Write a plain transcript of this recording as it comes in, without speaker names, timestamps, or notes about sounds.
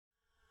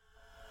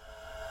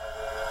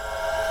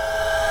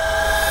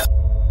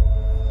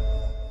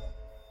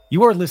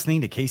You are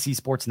listening to KC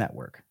Sports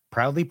Network,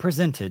 proudly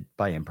presented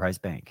by Emprise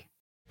Bank.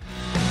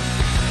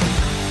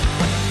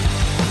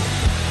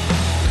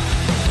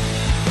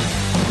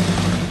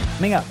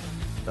 Coming up,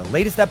 the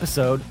latest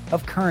episode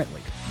of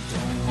Currently.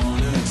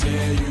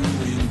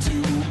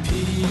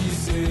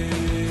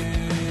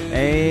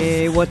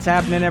 Hey, what's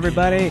happening,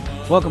 everybody?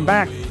 Welcome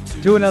back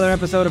to another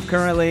episode of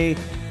Currently.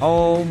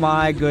 Oh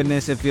my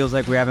goodness, it feels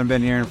like we haven't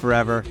been here in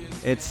forever.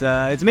 It's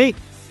me,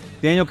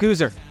 Daniel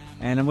Kuzer,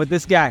 and I'm with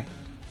this guy,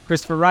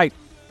 Christopher Wright.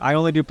 I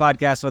only do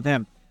podcasts with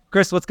him.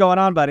 Chris, what's going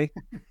on, buddy?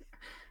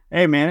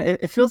 Hey, man,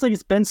 it feels like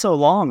it's been so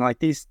long. Like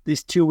these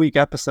 2-week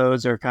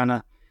episodes are kind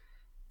of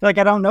like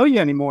I don't know you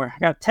anymore. I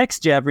got to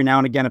text you every now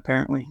and again,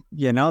 apparently.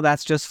 You know,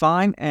 that's just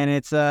fine, and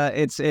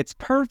it's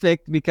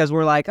perfect because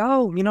we're like,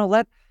 oh, you know,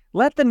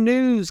 let the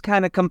news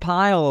kind of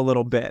compile a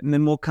little bit, and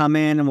then we'll come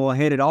in and we'll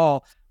hit it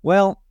all.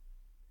 Well,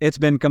 it's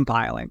been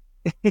compiling.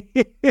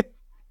 It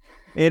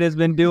has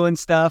been doing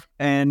stuff,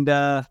 and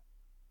I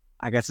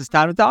guess it's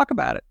time to talk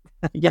about it.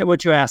 You get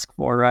what you ask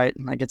for, right?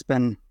 Like it's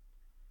been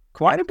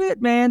quite a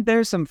bit, man.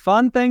 There's some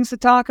fun things to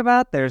talk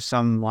about. There's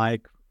some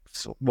like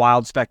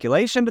wild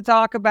speculation to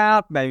talk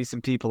about. Maybe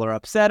some people are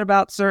upset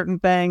about certain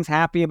things,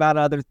 happy about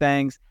other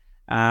things.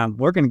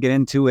 We're going to get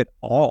into it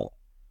all.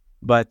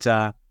 But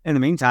in the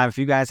meantime, if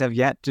you guys have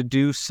yet to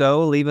do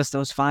so, leave us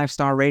those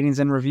 5-star ratings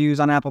and reviews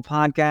on Apple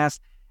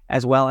Podcasts,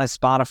 as well as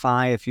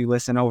Spotify. If you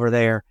listen over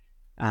there,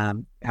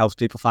 helps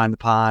people find the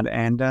pod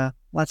and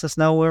lets us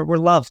know we're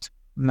loved.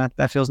 And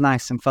that feels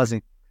nice and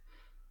fuzzy.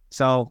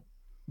 So,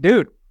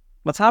 dude,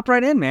 let's hop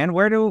right in, man.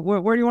 Where do you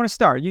want to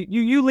start?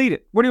 You lead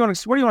it. Where do you want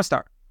to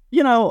start?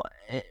 You know,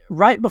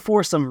 right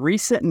before some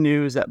recent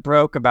news that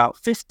broke about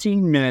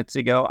 15 minutes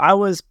ago, I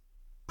was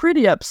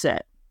pretty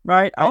upset,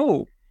 right?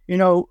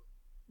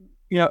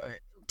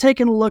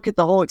 Taking a look at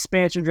the whole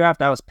expansion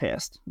draft, I was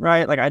pissed,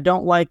 right? Like I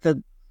don't like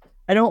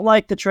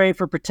the trade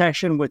for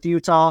protection with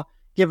Utah,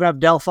 giving up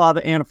Del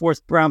Fava and a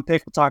 4th round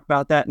pick. We'll talk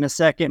about that in a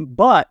second.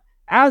 But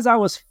as I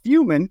was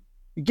fuming,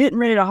 getting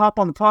ready to hop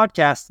on the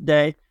podcast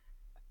today,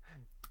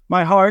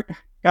 my heart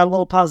got a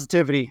little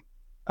positivity.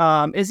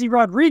 Izzy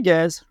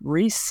Rodriguez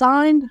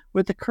re-signed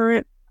with the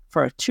Current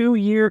for a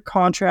 2-year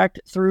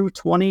contract through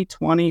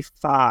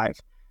 2025.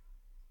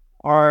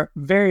 Our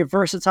very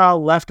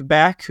versatile left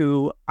back,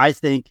 who I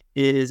think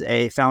is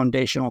a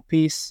foundational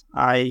piece.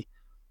 I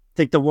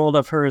think the world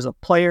of her as a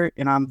player,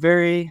 and I'm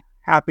very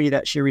happy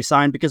that she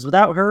re-signed because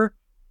without her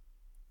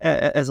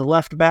as a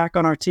left back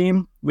on our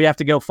team, we have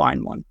to go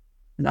find one.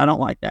 And I don't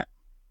like that.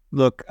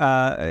 Look,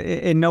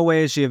 in no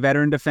way is she a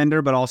veteran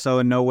defender, but also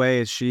in no way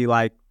is she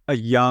like a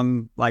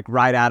young, like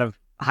right out of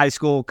high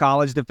school,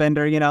 college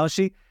defender. You know,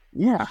 she's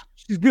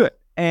good.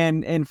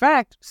 And in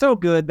fact, so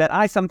good that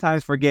I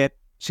sometimes forget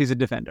she's a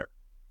defender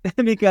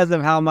because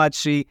of how much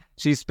she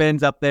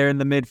spins up there in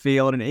the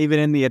midfield and even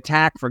in the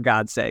attack, for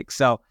God's sake.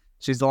 So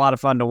she's a lot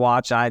of fun to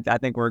watch. I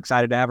think we're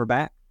excited to have her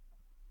back.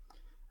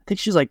 I think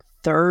she's like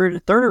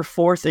third or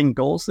fourth in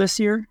goals this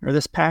year or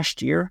this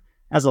past year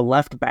as a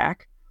left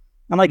back.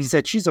 And like you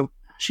said, she's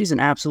an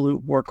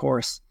absolute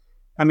workhorse.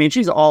 I mean,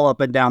 she's all up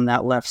and down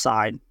that left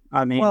side.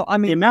 I mean,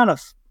 the amount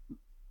of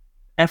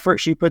effort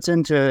she puts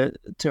into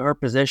her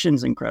position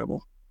is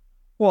incredible.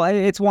 Well,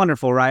 it's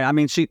wonderful, right? I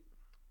mean, she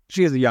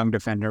is a young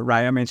defender,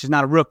 right? I mean, she's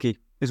not a rookie,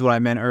 is what I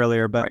meant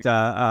earlier. But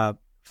right.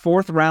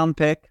 4th round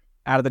pick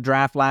out of the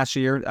draft last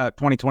year,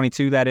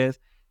 2022, that is.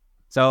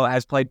 So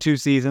has played 2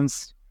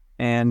 seasons.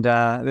 And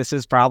this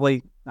is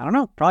probably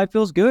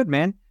feels good,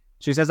 man.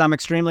 She says, I'm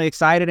extremely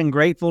excited and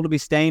grateful to be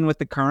staying with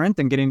the Current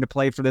and getting to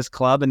play for this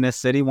club in this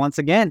city once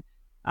again.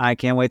 I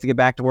can't wait to get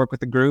back to work with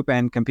the group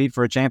and compete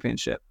for a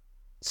championship.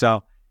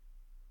 So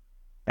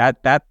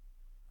that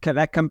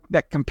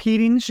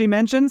competing she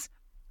mentions,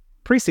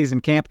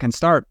 preseason camp can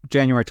start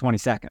January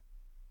 22nd.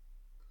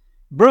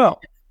 Bro,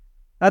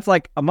 that's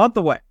like a month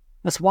away.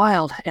 That's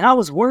wild. And I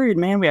was worried,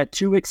 man. We had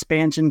 2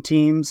 expansion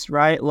teams,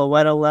 right?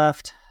 Loetta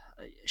left.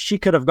 She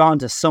could have gone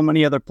to so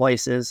many other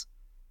places.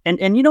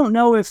 And you don't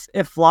know if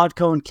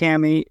Vlatko and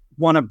Cami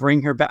want to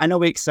bring her back. I know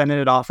we extended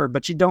an offer,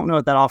 but you don't know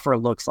what that offer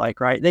looks like,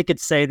 right? They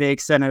could say they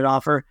extended an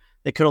offer.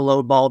 They could have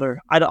lowballed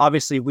her.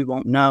 Obviously, we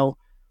won't know,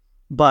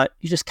 but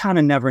you just kind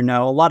of never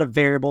know. A lot of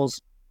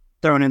variables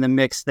thrown in the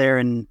mix there,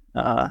 and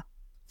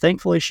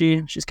thankfully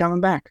she's coming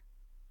back.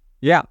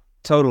 Yeah,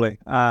 totally.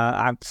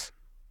 I'm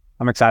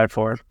excited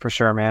for it, for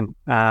sure, man.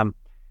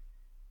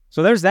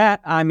 So there's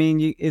that. I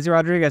mean, Izzy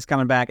Rodriguez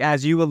coming back.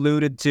 As you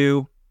alluded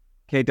to,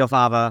 Kate Del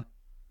Fava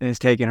is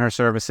taking her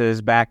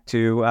services back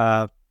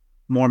to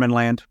Mormon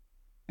land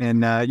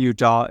in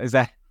Utah.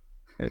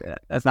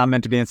 That's not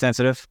meant to be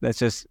insensitive. That's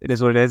just, it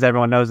is what it is.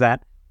 Everyone knows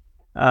that.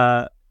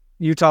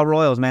 Utah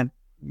Royals, man.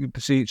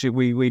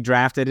 We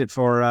drafted it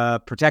for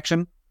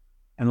protection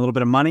and a little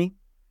bit of money.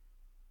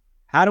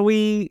 How do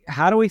we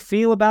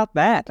feel about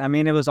that? I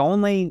mean,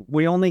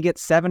 we only get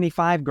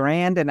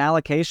 $75,000 in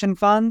allocation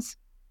funds,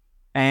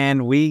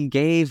 and we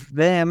gave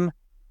them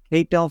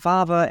Kate Del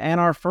Fava and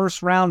our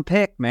 1st round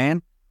pick,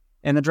 man,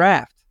 in the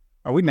draft.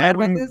 Are we mad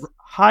with this?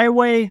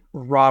 Highway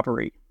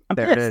robbery.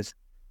 There it is.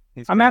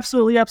 I'm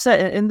absolutely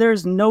upset. And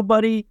there's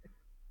nobody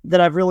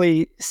that I've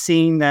really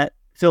seen that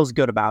feels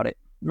good about it,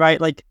 right?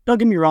 Like, don't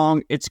get me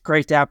wrong. It's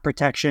great to have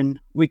protection.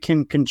 We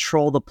can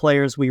control the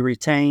players we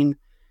retain.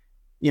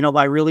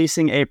 By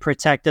releasing a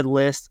protected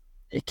list,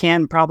 it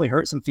can probably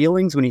hurt some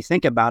feelings when you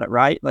think about it,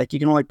 right? Like, you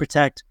can only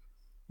protect,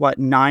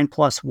 9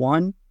 plus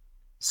 1?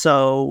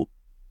 So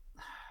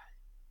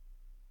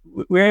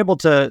we're able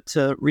to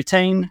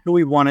retain who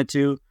we wanted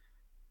to,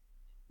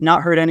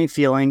 not hurt any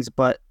feelings,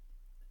 but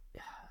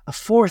a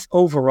 4th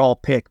overall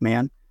pick,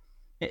 man.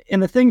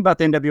 And the thing about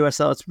the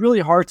NWSL, it's really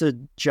hard to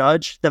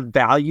judge the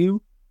value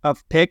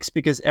of picks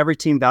because every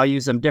team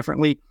values them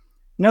differently.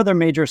 In other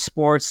major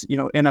sports,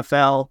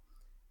 NFL,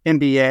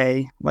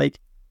 NBA, like,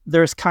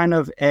 there's kind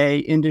of a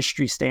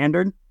industry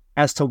standard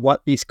as to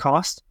what these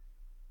cost.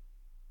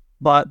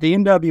 But the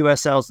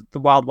NWSL's the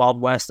wild,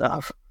 wild west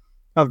of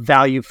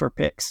value for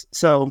picks.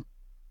 So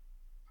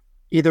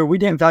either we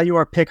didn't value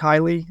our pick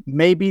highly,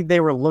 maybe they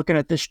were looking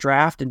at this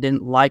draft and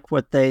didn't like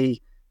what they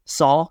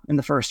saw in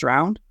the first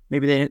round.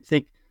 Maybe they didn't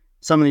think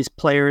some of these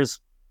players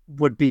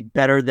would be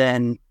better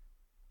than,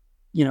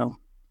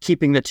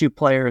 keeping the 2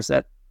 players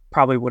that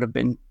probably would have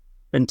been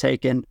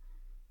taken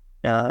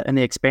in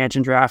the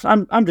expansion draft.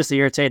 I'm just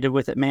irritated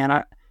with it,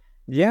 man.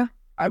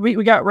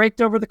 We got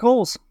raked over the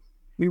coals.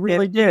 We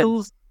really did.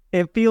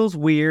 It feels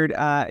weird.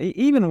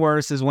 Even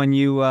worse is when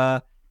you,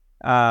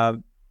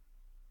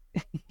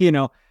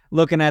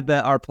 looking at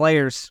our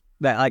players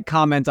that like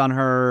comment on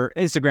her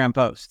Instagram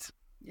posts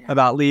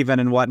about leaving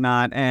and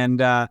whatnot. And,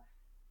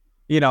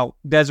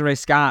 Desiree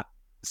Scott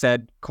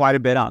said quite a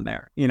bit on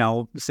there,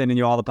 sending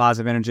you all the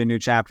positive energy, new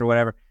chapter,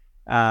 whatever.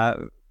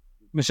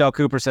 Michelle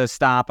Cooper says,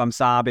 stop, I'm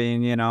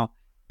sobbing,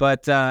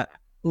 But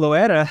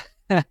Loera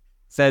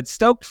said,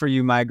 stoked for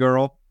you, my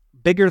girl.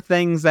 Bigger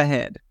things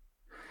ahead.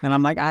 And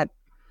I'm like,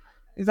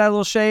 is that a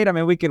little shade? I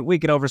mean, we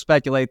could over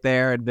speculate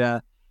there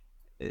and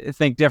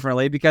think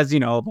differently because,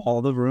 of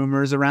all the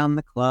rumors around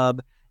the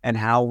club and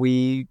how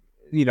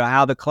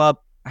how the club,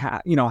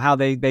 how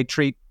they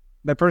treat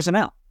their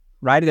personnel,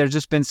 right? There's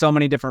just been so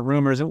many different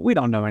rumors and we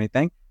don't know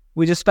anything.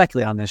 We just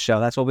speculate on this show.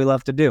 That's what we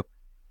love to do.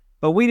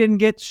 But we didn't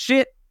get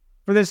shit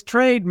for this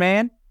trade,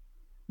 man.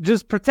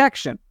 Just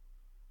protection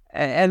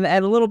and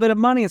a little bit of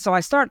money. And so I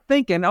start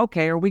thinking,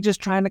 okay, are we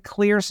just trying to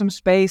clear some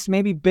space,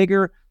 maybe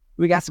bigger?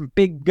 We got some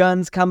big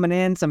guns coming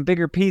in, some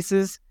bigger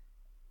pieces.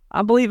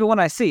 I believe it when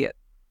I see it.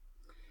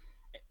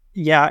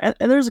 Yeah,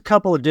 and there's a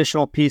couple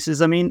additional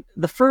pieces. I mean,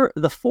 the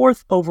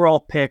 4th overall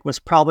pick was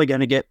probably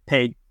going to get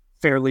paid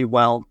fairly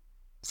well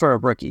for a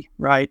rookie,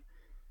 right?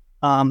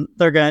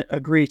 They're going to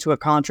agree to a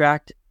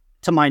contract.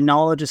 To my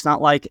knowledge, it's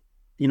not like,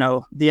 the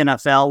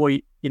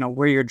NFL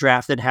where you're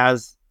drafted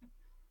has,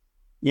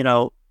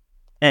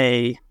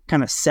 a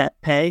kind of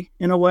set pay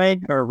in a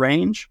way or a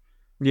range.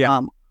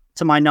 Yeah.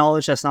 To my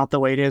knowledge, that's not the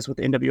way it is with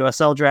the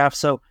NWSL draft.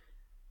 So,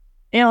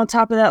 and on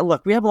top of that,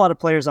 look, we have a lot of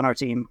players on our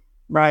team,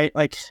 right?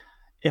 Like,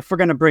 if we're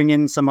going to bring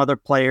in some other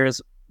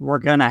players, we're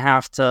going to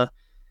have to,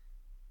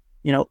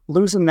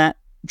 losing that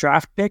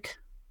draft pick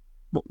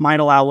might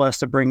allow us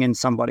to bring in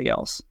somebody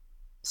else.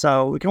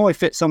 So we can only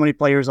fit so many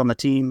players on the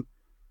team.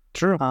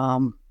 True.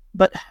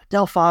 But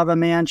Del Fava,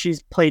 man,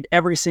 she's played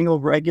every single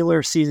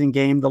regular season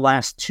game the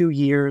last 2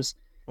 years.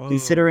 Whoa.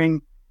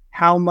 Considering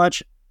how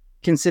much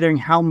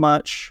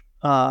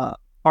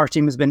our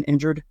team has been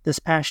injured this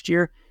past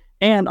year.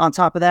 And on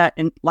top of that,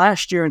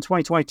 last year in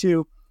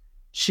 2022,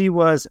 she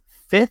was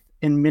 5th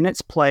in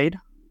minutes played.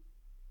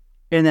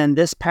 And then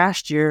this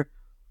past year,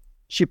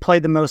 she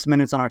played the most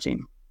minutes on our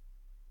team.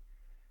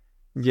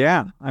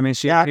 Yeah. I mean,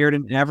 she appeared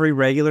in every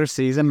regular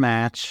season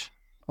match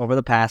over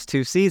the past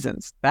 2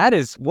 seasons. That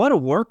is, what a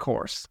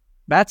workhorse.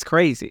 That's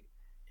crazy.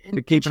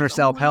 To keeping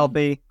herself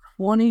healthy.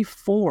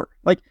 24.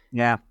 Like,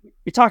 yeah.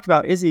 We talked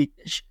about Izzy.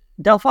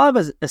 Del Fava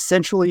is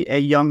essentially a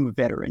young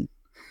veteran.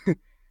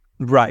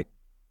 Right.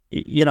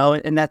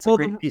 And that's a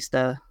great piece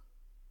to...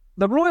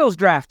 The Royals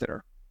drafted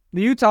her.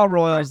 The Utah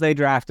Royals, they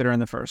drafted her in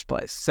the first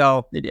place.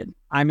 So they did.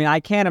 I mean, I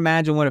can't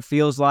imagine what it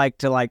feels like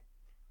to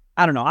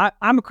I don't know.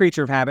 I'm a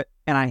creature of habit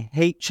and I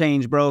hate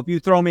change, bro. If you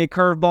throw me a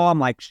curveball, I'm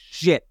like,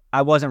 shit,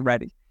 I wasn't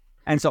ready.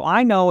 And so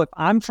I know if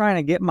I'm trying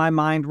to get my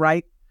mind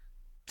right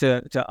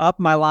to up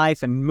my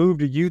life and move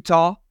to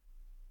Utah,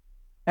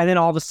 and then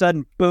all of a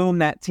sudden, boom,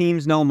 that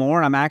team's no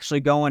more. I'm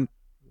actually going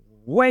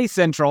way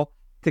central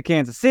to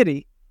Kansas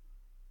City.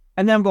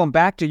 And then I'm going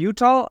back to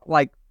Utah.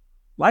 Like,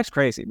 life's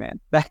crazy, man.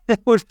 That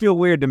would feel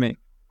weird to me.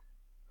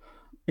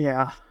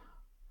 Yeah.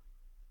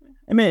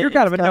 I mean, you're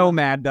kind of a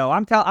nomad, though.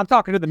 I'm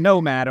talking to the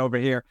nomad over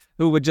here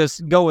who would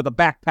just go with a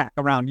backpack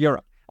around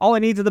Europe. All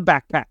he needs is a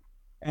backpack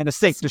and a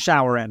sink to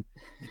shower in.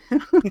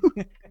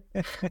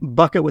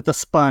 Bucket with a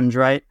sponge,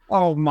 right?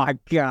 Oh, my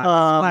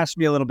God. Splash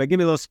me a little bit. Give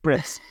me a little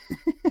spritz.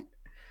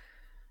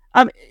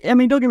 I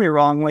mean, don't get me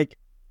wrong. Like,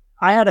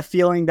 I had a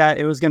feeling that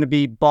it was going to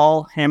be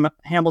Ball,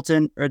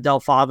 Hamilton, or Del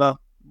Fava.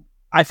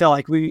 I felt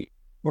like we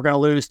were going to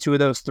lose 2 of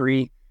those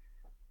 3.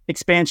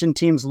 Expansion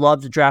teams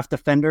love to draft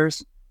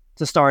defenders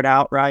to start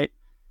out, right?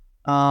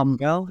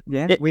 Well,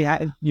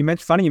 yeah. You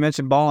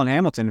mentioned Ball and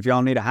Hamilton. If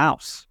y'all need a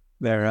house,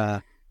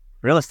 they're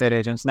real estate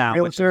agents now.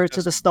 Realtor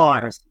to the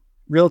stars.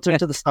 Realtor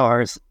to the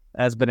stars.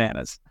 That's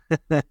bananas.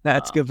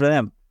 That's good for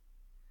them.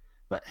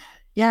 But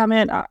yeah,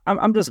 man,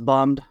 I'm just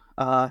bummed.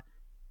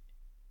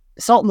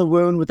 Salt in the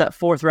wound with that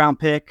 4th round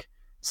pick.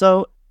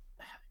 So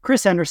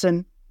Chris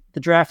Henderson, the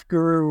draft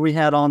guru we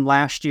had on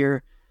last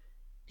year,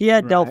 he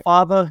had Del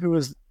Fava, who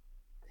was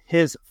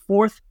his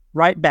 4th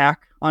right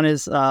back on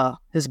his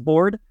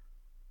board,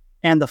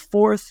 and the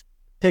 4th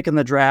pick in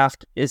the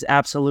draft is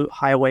absolute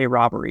highway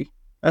robbery.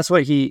 That's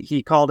what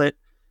he called it.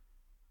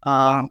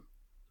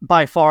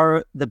 By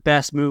far the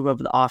best move of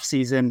the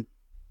offseason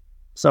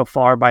so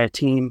far by a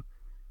team.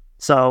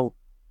 So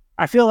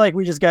I feel like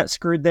we just got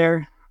screwed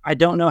there. I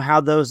don't know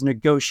how those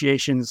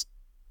negotiations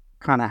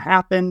kind of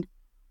happened.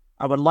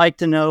 I would like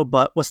to know,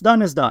 but what's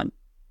done is done.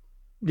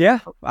 Yeah.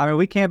 I mean,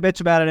 we can't bitch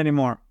about it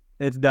anymore.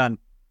 It's done.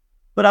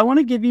 But I want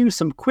to give you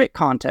some quick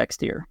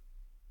context here.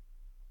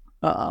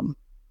 Some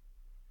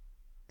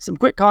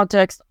quick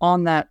context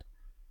on that,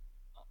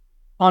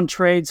 on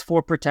trades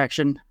for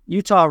protection.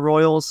 Utah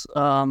Royals,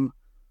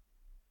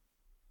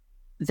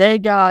 they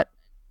got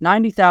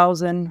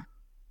 90,000.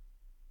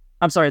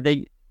 I'm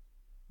sorry,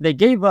 they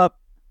gave up.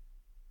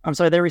 I'm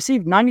sorry, they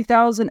received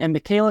 90,000 and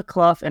Michaela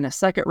Clough and a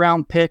 2nd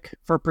round pick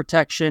for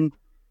protection.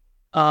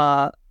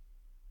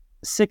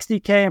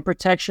 60K in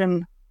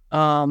protection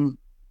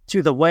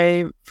to the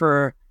Wave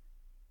for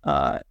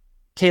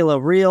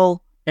Kayla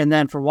Reel. And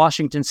then for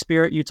Washington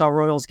Spirit, Utah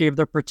Royals gave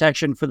their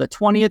protection for the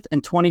 20th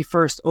and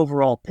 21st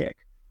overall pick.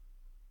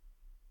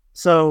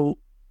 So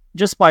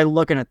just by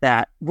looking at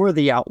that, we're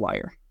the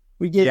outlier.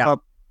 We gave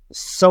up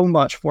so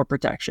much for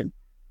protection.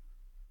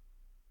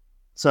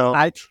 So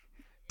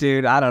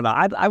Dude, I don't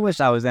know. I wish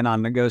I was in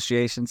on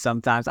negotiations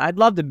sometimes. I'd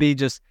love to be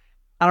just,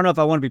 I don't know if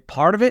I want to be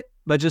part of it,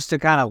 but just to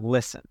kind of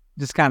listen,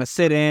 just kind of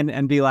sit in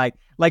and be like,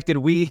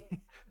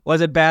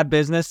 was it bad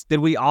business? Did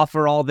we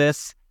offer all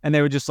this? And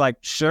they were just like,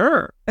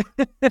 sure.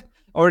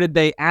 Or did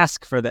they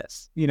ask for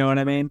this? You know what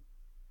I mean?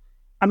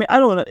 I mean, I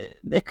don't know.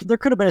 There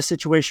could have been a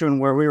situation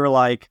where we were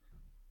like,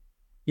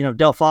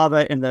 Del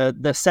Fava and our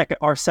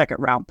 2nd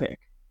round pick.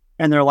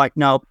 And they're like,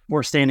 nope,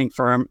 we're standing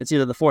firm. It's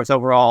either the 4th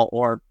overall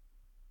or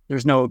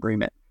there's no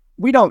agreement.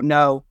 We don't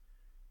know,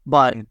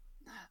 but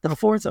the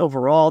 4th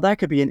overall, that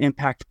could be an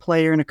impact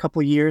player in a couple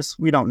of years.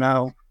 We don't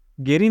know.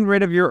 Getting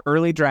rid of your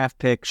early draft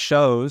pick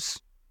shows,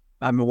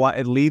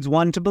 it leads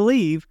one to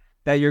believe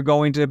that you're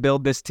going to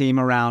build this team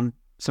around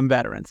some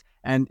veterans.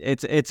 And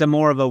it's a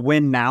more of a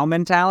win now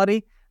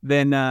mentality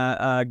than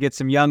get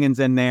some youngins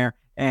in there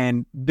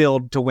and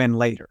build to win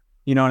later.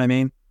 You know what I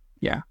mean?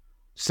 Yeah.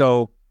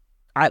 So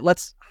I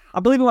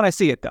believe it when I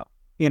see it, though.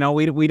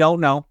 We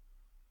don't know,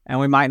 and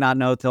we might not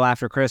know till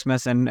after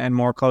Christmas and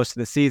more close to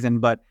the season.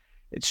 But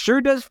it sure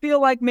does feel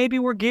like maybe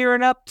we're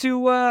gearing up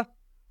to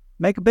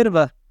make a bit of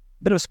a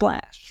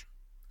splash.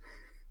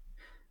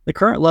 The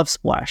current love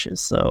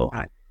splashes, so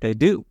they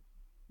do.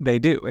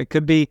 It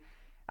could be.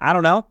 I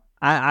don't know.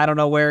 I don't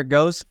know where it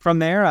goes from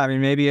there. I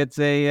mean, maybe it's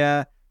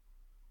a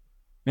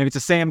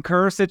Sam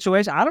Kerr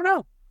situation. I don't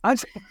know. I'm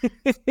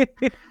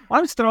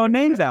just throwing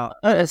names out.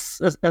 A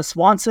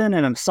Swanson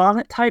and a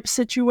Sonnet type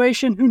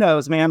situation. Who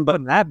knows, man? But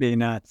wouldn't that be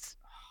nuts?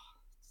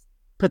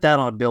 Put that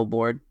on a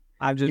billboard.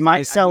 You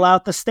might sell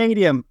out the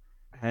stadium.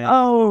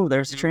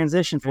 There's a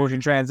transition for you.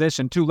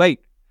 Transition. Too late,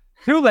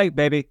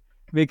 baby,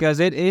 because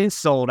it is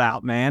sold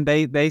out, man.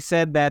 They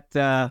said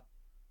that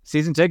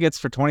season tickets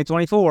for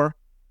 2024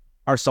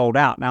 are sold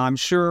out. Now I'm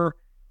sure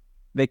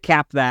they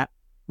capped that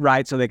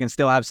right so they can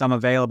still have some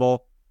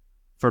available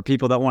for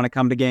people that want to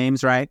come to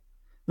games, right?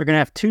 They're going to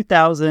have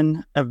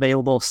 2,000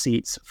 available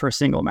seats for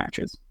single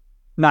matches.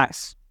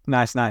 Nice.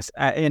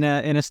 In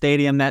a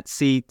stadium that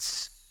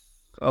seats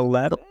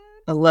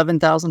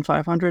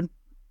 11,500.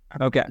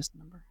 Okay.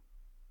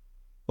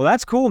 Well,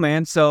 that's cool,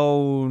 man.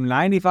 So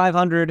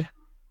 9,500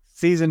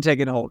 season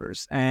ticket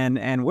holders,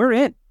 and we're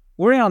in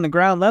on the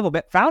ground level.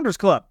 Founders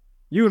Club,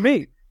 you and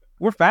me,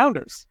 we're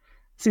founders.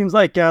 Seems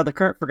like the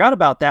current forgot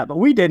about that, but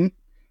we didn't.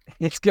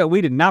 It's good.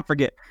 We did not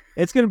forget.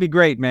 It's going to be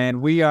great,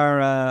 man. We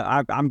are,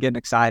 I'm getting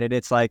excited.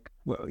 It's like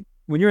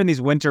when you're in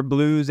these winter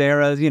blues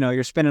eras,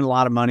 you're spending a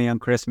lot of money on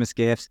Christmas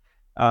gifts,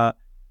 home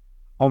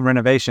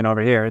renovation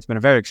over here. It's been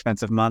a very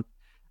expensive month,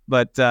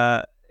 but,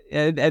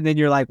 and then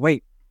you're like,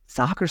 wait,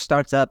 soccer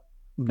starts up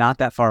not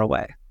that far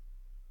away.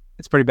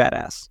 It's pretty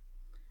badass.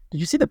 Did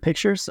you see the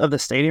pictures of the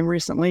stadium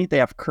recently? They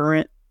have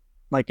current,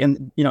 like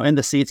in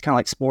the seats, kind of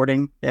like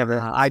sporting. They have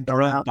I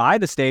drove by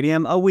the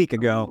stadium a week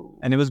ago,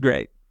 and it was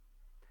great.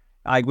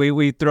 Like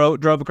we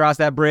drove across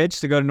that bridge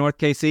to go to North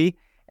KC,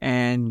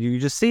 and you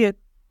just see it.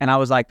 And I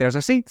was like, "There's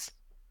our seats.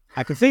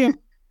 I can see them.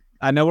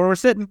 I know where we're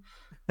sitting."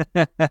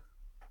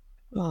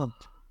 Oh,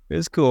 it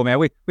was cool, man.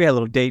 We had a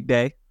little date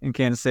day in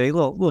Kansas City,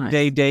 little nice.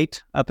 Day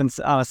date up on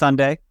a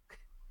Sunday.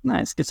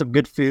 Nice, get some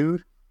good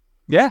food.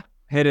 Yeah,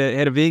 hit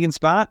a vegan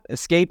spot,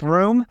 escape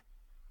room,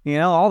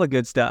 all the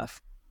good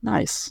stuff.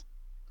 Nice.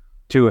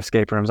 2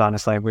 escape rooms,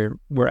 honestly.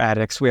 We're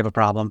addicts. We have a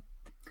problem.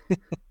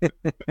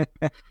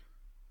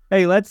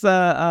 Hey, let's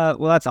well,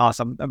 that's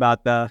awesome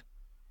about the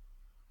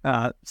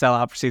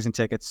sellout for season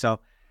tickets. So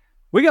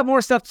We got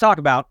more stuff to talk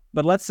about,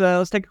 but let's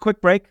take a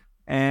quick break,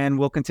 and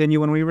we'll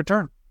continue when we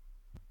return.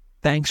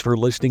 Thanks for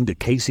listening to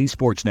KC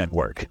Sports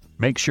Network.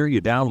 Make sure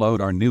you download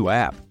our new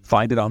app.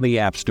 Find it on the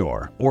App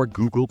Store or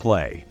Google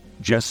Play.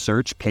 Just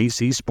search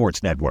KC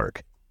Sports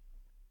Network.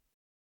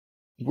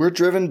 We're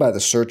driven by the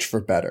search for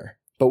better.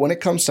 But when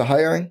it comes to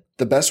hiring,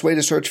 the best way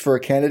to search for a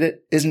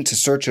candidate isn't to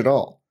search at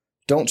all.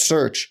 Don't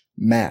search,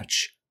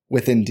 match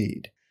with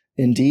Indeed.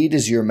 Indeed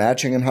is your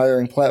matching and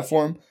hiring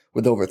platform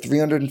with over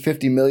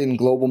 350 million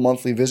global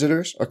monthly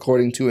visitors,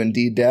 according to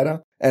Indeed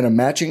data, and a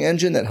matching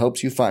engine that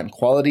helps you find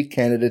quality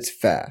candidates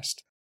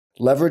fast.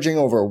 Leveraging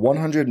over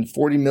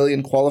 140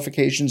 million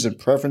qualifications and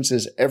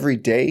preferences every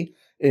day,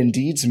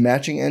 Indeed's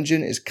matching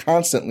engine is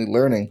constantly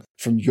learning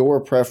from your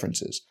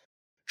preferences.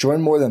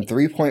 Join more than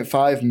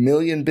 3.5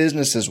 million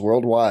businesses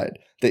worldwide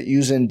that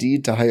use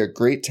Indeed to hire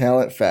great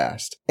talent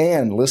fast.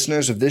 And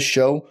listeners of this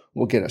show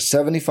will get a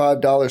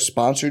 $75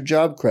 sponsored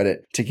job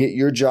credit to get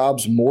your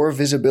jobs more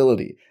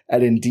visibility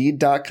at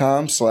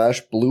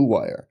Indeed.com/Blue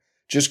Wire.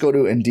 Just go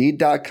to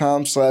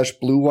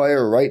Indeed.com/Blue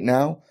Wire right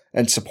now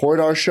and support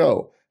our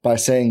show by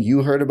saying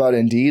you heard about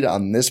Indeed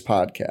on this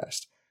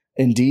podcast.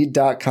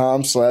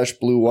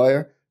 Indeed.com/Blue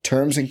Wire.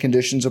 Terms and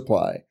conditions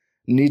apply.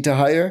 Need to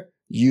hire?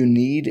 You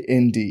need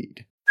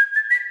Indeed.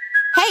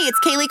 Hey, it's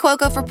Kaylee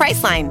Cuoco for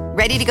Priceline.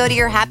 Ready to go to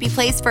your happy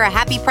place for a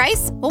happy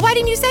price? Well, why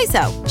didn't you say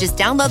so? Just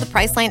download the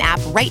Priceline app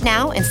right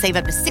now and save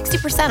up to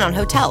 60% on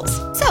hotels.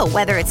 So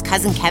whether it's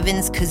Cousin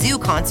Kevin's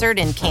Kazoo Concert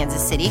in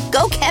Kansas City,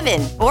 go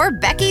Kevin, or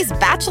Becky's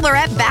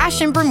Bachelorette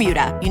Bash in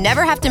Bermuda, you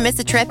never have to miss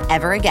a trip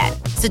ever again.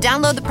 So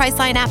download the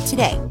Priceline app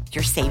today.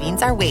 Your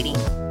savings are waiting.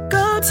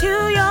 Go to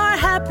your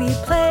happy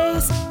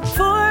place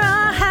for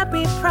a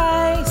happy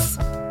price.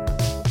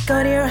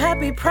 Go to your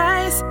happy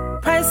price,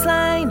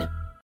 Priceline.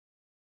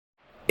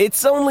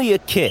 It's only a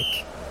kick,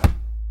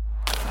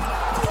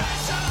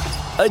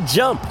 a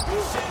jump,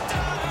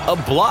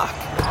 a block.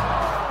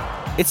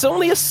 It's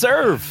only a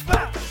serve.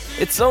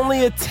 It's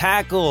only a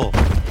tackle,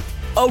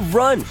 a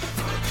run.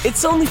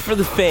 It's only for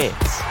the fans.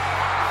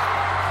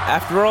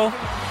 After all,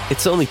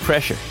 it's only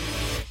pressure.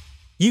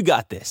 You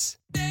got this.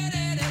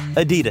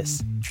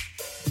 Adidas.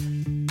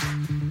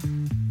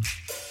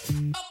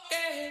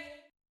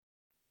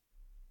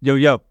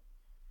 Yo.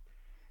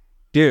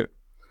 Dude,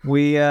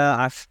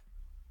 I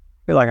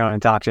feel like I don't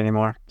talk to you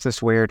anymore. It's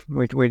just weird.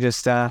 We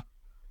just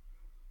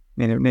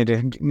need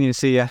to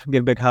see you. Get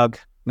a big hug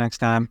next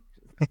time.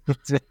 We'll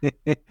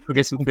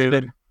get some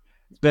food.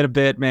 It's been a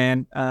bit,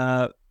 man.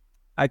 I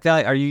tell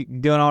you, are you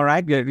doing all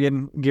right?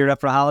 Getting geared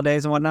up for the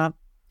holidays and whatnot?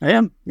 I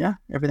am. Yeah,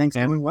 everything's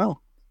going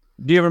well.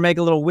 Do you ever make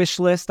a little wish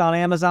list on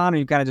Amazon, or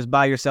you kind of just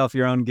buy yourself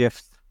your own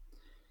gifts?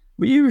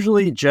 We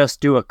usually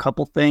just do a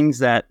couple things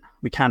that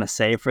we kind of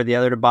save for the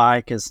other to buy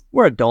because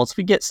we're adults.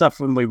 We get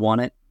stuff when we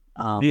want it.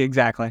 Yeah,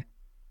 exactly.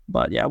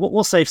 But yeah,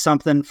 we'll save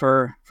something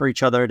for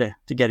each other to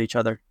get each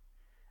other.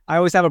 I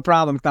always have a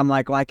problem because I'm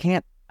like, well, I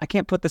can't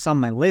put this on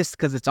my list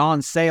because it's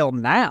on sale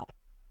now.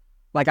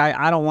 Like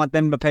I don't want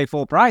them to pay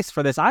full price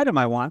for this item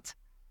I want.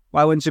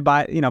 Why wouldn't you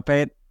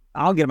pay it?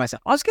 I'll get it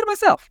myself. I'll just get it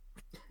myself.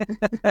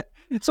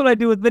 That's what I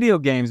do with video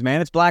games, man.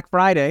 It's Black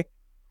Friday,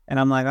 and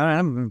I'm like, all right,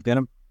 I'm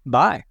gonna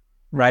buy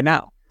right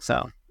now.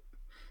 So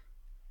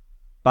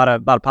bought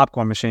a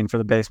popcorn machine for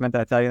the basement.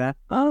 Did I tell you that?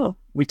 Oh,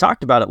 we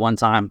talked about it one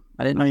time.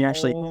 I didn't know you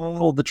actually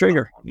pulled the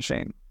trigger.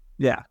 Machine.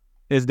 Yeah,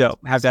 it's dope.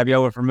 Have to have you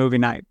over for movie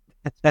night.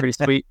 Pretty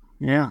sweet.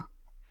 Yeah.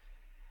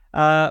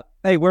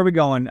 Hey, where are we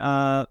going?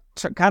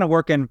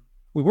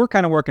 We were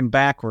kind of working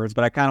backwards,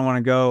 but I kind of want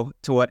to go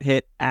to what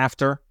hit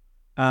after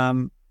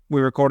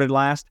we recorded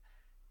last.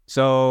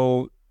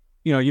 So,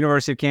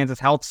 University of Kansas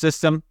Health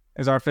System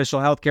is our official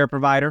healthcare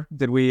provider.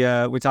 Did we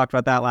talked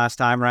about that last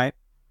time, right?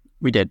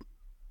 We did.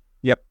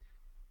 Yep.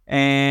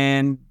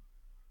 And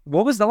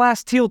what was the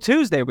last Teal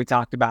Tuesday we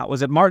talked about?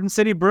 Was it Martin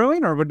City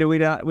Brewing, or we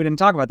didn't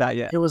talk about that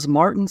yet? It was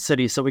Martin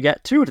City, so we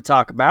got two to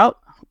talk about.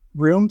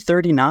 Room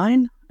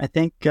 39, I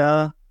think.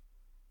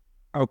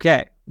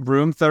 Okay,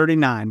 Room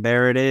 39.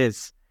 There it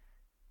is.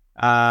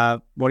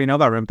 What do you know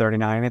about Room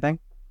 39? Anything?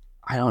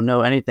 I don't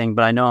know anything,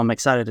 but I know I'm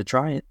excited to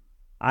try it.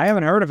 I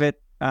haven't heard of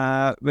it,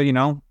 but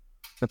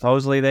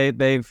supposedly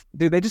they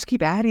just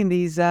keep adding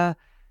these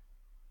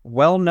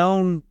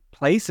well-known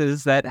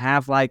places that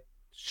have like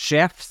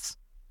chefs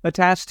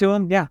attached to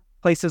them. Yeah,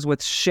 places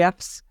with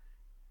chefs.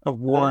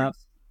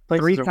 Awards.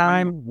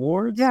 3-time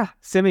awards. Yeah,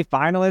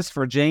 semi-finalist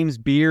for James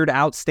Beard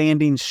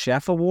Outstanding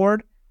Chef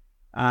Award.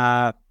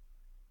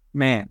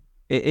 Man,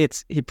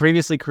 he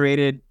previously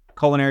created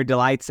Culinary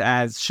Delights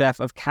as chef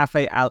of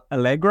Cafe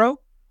Allegro,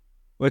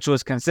 which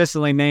was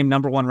consistently named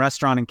 #1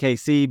 restaurant in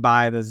KC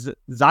by the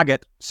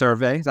Zagat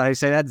survey. Is that how you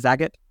say that?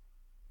 Zagat?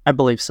 I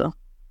believe so.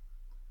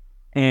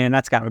 And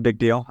that's kind of a big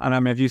deal. I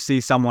mean, if you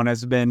see someone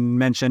has been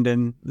mentioned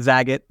in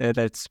Zagat,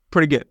 that's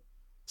pretty good.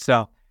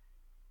 So,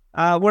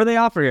 what do they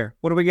offer here?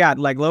 What do we got?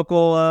 Like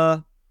local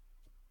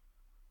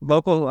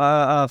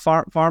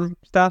farm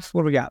stuff?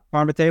 What do we got?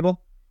 Farm to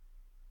table?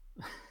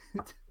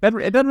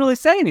 It doesn't really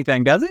say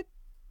anything, does it?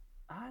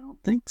 I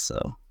don't think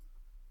so.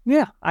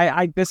 Yeah,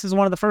 I this is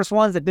one of the first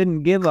ones that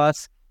didn't give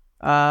us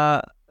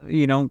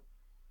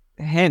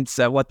hints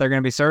at what they're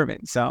going to be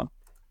serving. So,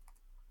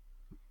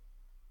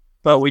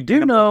 but we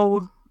do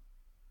know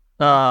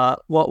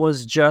what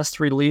was just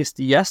released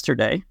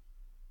yesterday.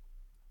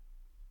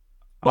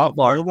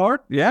 Boulevard?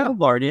 Yeah.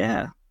 Boulevard,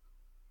 yeah.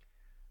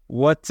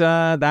 What?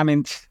 I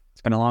mean,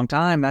 it's been a long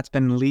time. That's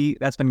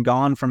been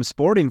gone from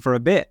sporting for a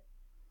bit,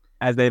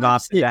 as they've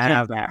opted to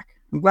have back.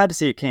 I'm glad to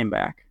see it came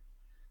back.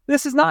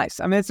 This is nice.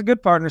 I mean, it's a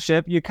good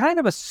partnership. You kind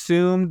of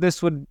assumed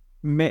this would,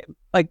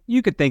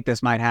 you could think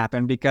this might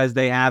happen because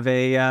they have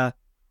a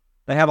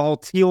whole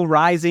Teal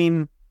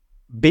Rising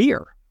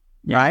beer,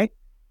 right?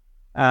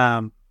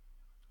 I'm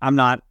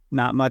not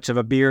much of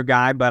a beer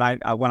guy, but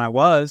when I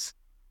was,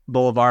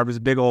 Boulevard was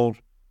big old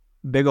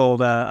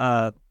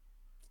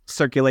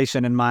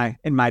circulation in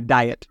my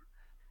diet.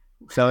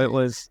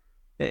 So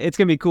it's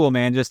gonna be cool,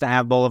 man, just to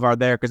have Boulevard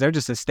there because they're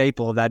just a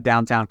staple of that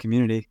downtown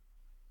community.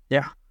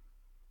 Yeah,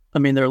 I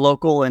mean they're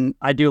local, and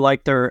I do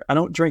like I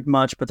don't drink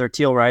much, but their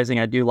Teal Rising,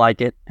 I do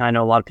like it. I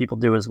know a lot of people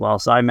do as well,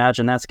 so I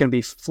imagine that's gonna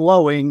be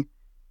flowing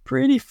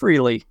pretty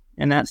freely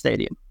in that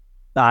stadium.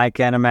 I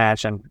can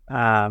imagine.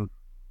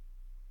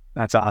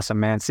 That's awesome,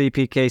 man.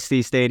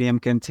 CPKC Stadium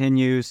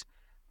continues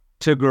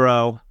to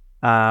grow.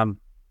 I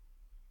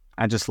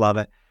just love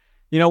it.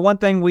 One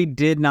thing we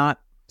did not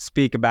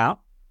speak about,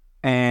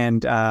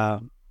 and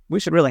we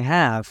should really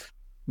have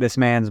this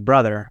man's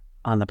brother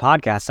on the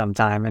podcast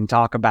sometime and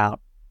talk about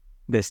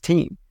this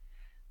team.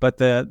 But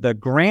the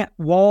Grant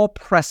Wall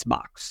press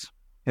box,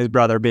 his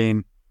brother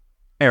being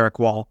Eric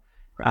Wall,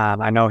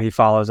 I know he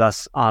follows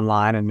us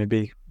online, and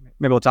maybe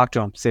we'll talk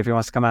to him, see if he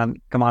wants to come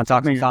on and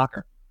talk some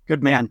soccer.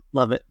 Good man.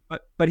 Love it.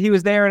 But he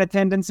was there in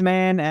attendance,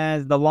 man,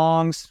 as the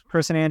Longs,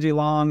 Chris and Angie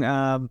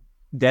Long,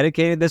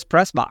 dedicated this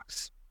press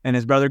box in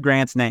his brother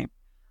Grant's name,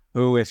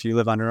 who, if you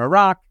live under a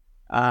rock,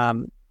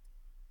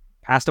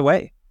 passed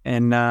away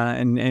in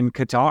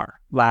Qatar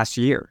last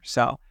year.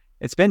 So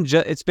it's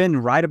been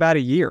right about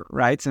a year,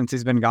 right, since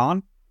he's been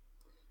gone.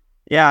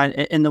 Yeah,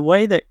 and the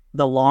way that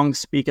the Longs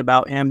speak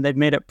about him, they've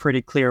made it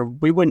pretty clear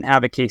we wouldn't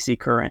have a KC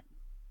Current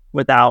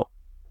without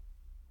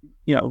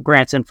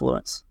Grant's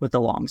influence with the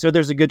Longs. So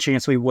there's a good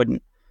chance we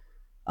wouldn't.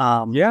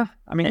 Yeah,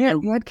 I mean, he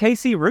had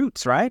KC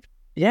roots, right?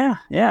 Yeah,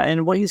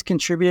 and what he's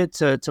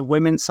contributed to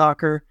women's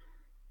soccer,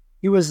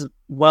 he was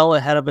well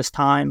ahead of his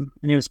time,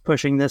 and he was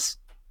pushing this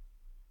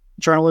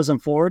journalism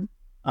forward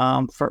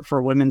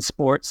for women's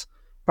sports,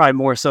 probably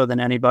more so than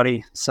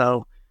anybody.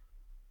 So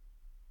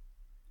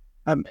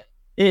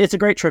it's a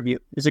great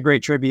tribute.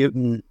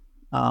 And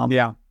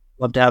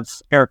love to have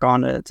Eric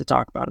on to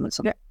talk about him.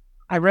 Yeah,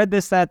 I read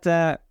this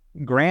that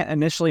Grant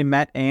initially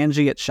met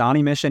Angie at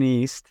Shawnee Mission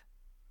East,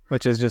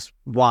 which is just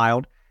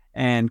wild,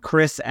 and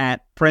Chris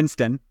at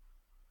Princeton.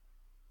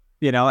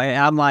 And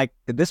I'm like,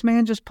 did this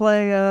man just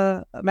play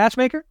a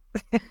matchmaker?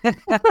 It's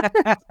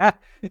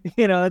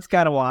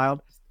kind of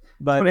wild.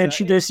 But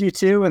introduce you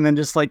to, and then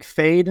just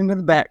fade into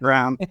the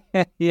background.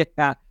 Yeah.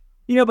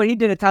 But he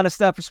did a ton of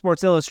stuff for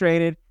Sports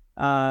Illustrated.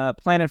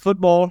 Planet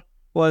Football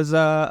was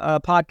a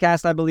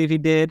podcast I believe he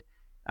did.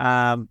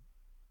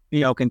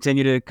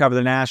 Continue to cover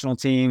the national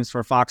teams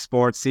for Fox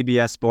Sports,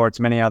 CBS Sports,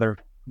 many other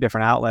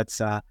different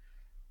outlets.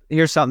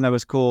 Here's something that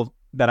was cool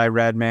that I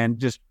read, man,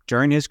 just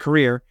during his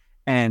career.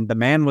 And the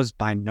man was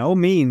by no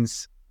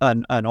means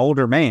an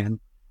older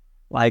man.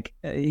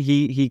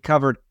 He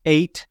covered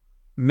 8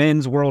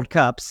 men's World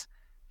Cups,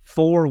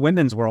 4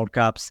 women's World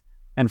Cups,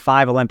 and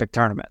 5 Olympic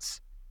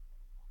tournaments.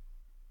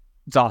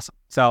 It's awesome.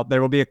 So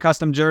there will be a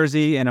custom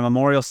jersey and a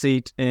memorial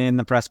seat in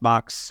the press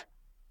box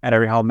at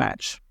every home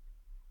match.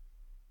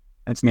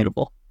 It's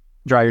beautiful.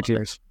 Dry your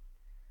tears.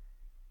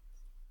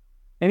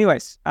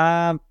 Anyways,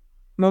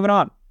 moving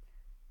on.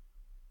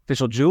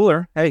 Official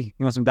jeweler. Hey,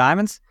 you want some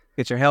diamonds?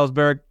 Get your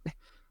Hellsberg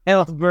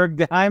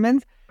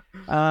diamonds.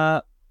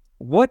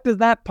 What does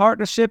that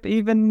partnership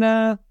even?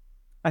 I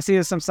see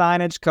there's some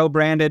signage,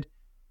 co-branded.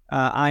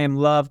 I Am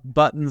Loved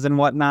buttons and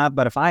whatnot.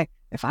 But if I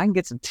can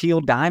get some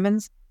teal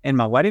diamonds in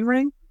my wedding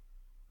ring,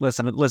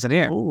 listen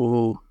here.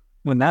 Ooh,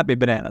 wouldn't that be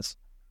bananas?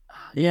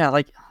 Yeah,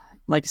 like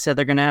you said,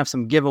 they're gonna have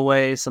some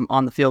giveaways, some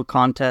on the field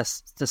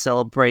contests to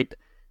celebrate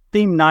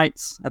theme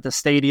nights at the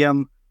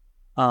stadium.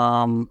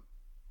 It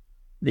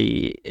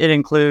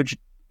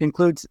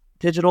includes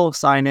digital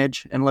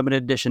signage and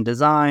limited edition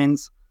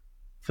designs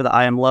for the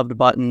I Am Loved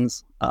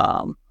buttons.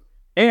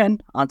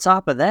 And on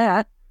top of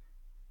that,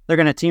 they're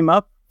going to team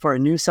up for a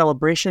new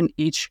celebration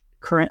each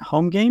current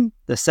home game.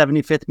 The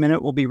 75th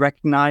minute will be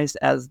recognized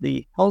as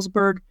the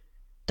Hellsberg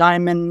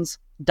Diamonds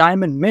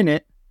Diamond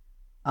Minute,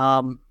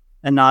 a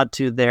nod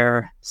to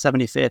their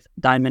 75th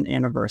Diamond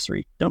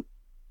anniversary. Don't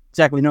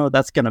exactly know what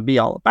that's going to be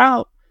all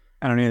about.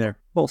 I don't either.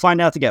 We'll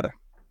find out together.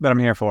 But I'm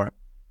here for it.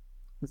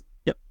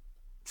 Yep.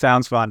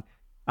 Sounds fun.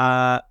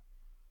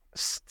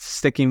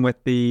 Sticking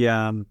with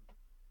the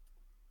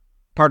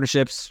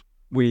partnerships,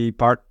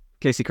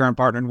 KC Current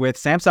partnered with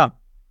Samsung.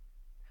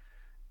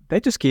 They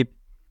just keep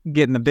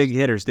getting the big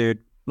hitters, dude.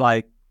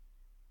 Like,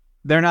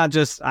 they're not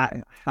just,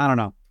 I don't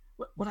know.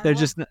 They're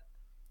just,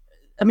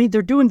 I mean,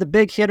 they're doing the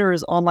big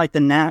hitters on like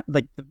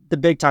the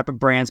big type of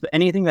brands, but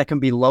anything that can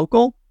be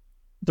local,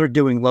 they're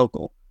doing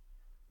local.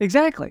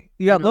 Exactly.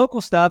 You got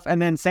local stuff,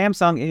 and then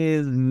Samsung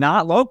is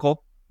not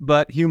local,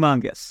 but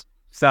humongous.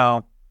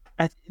 So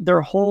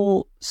their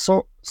whole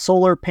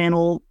solar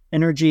panel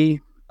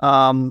energy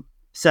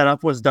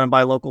setup was done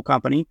by a local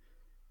company.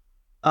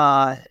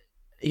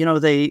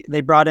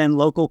 They brought in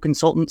local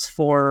consultants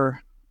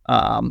for,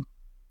 like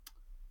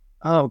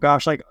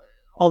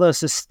all the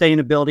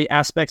sustainability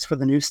aspects for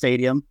the new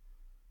stadium.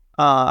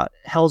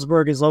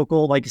 Hellsberg is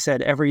local. Like you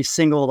said, every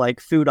single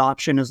like food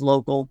option is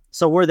local.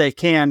 So where they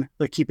can,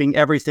 they're keeping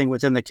everything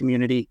within the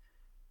community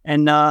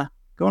and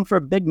going for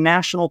a big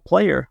national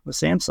player with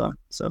Samsung.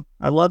 So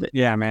I love it.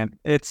 Yeah, man.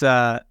 It's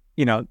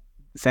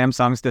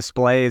Samsung's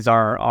displays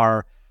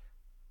are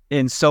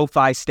in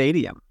SoFi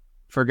Stadium,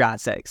 for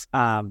God's sakes.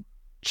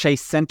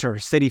 Chase Center,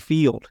 City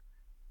Field.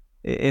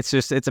 It's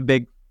a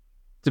big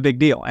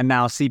deal. And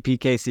now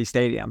CPKC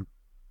Stadium.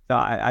 So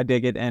I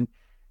dig it. And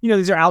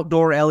these are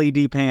outdoor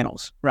LED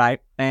panels, right?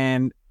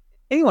 And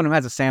anyone who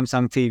has a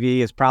Samsung TV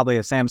is probably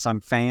a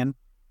Samsung fan.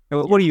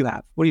 What do you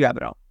have? What do you have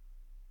at home?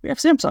 We have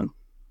Samsung.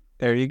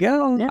 There you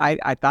go. Yeah.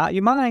 I thought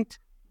you might.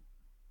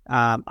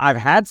 I've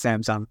had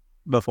Samsung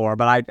before,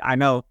 but I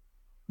know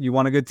you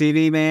want a good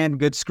TV, man,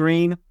 good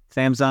screen,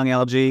 Samsung,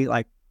 LG,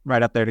 like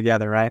right up there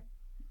together, right?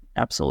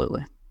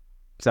 Absolutely.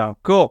 So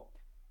cool.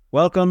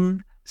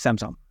 Welcome,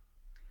 Samsung.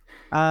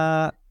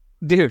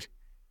 Dude,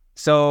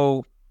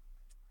 so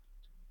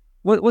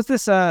what's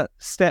this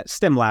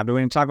STEM lab? Do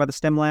we need to talk about the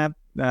STEM lab?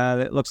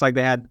 It looks like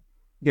they had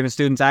given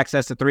students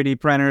access to 3D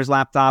printers,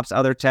 laptops,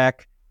 other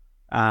tech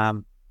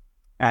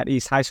at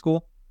East High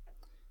School.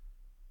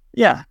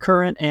 Yeah,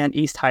 Current and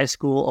East High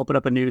School opened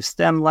up a new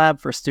STEM lab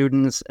for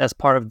students as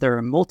part of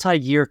their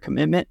multi-year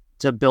commitment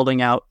to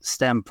building out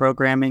STEM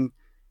programming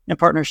in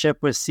partnership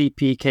with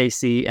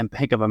CPKC and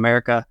Bank of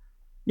America.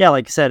 Yeah,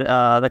 like I said,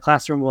 the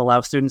classroom will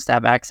allow students to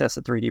have access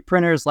to 3D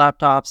printers,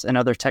 laptops, and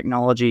other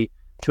technology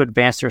to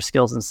advance their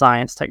skills in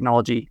science,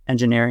 technology,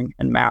 engineering,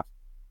 and math.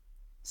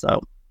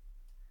 So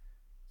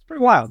it's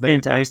pretty wild.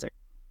 Fantastic.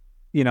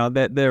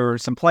 That there were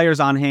some players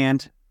on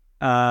hand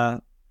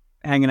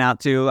hanging out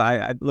too.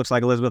 It looks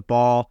like Elizabeth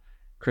Ball,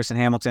 Kristen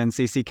Hamilton,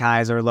 CeCe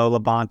Kaiser, Lola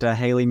Bonta,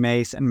 Haley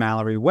Mace, and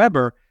Mallory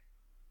Weber,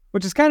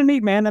 which is kind of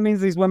neat, man. That means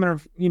these women are,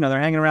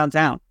 they're hanging around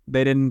town.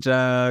 They didn't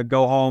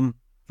go home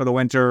for the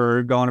winter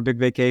or go on a big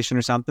vacation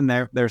or something.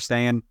 They're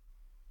staying,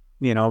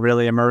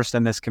 really immersed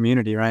in this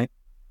community, right?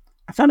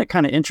 I found it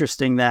kind of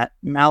interesting that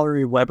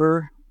Mallory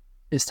Weber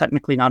is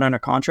technically not under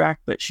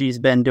contract, but she's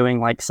been doing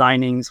like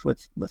signings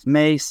with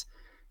Mace.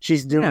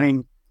 She's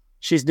doing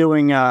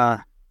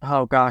on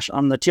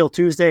the Teal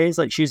Tuesdays,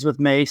 like she's with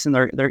Mace and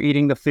they're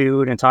eating the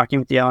food and talking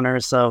with the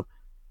owners. So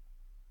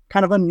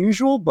kind of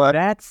unusual, but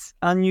that's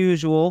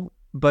unusual,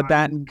 but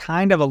that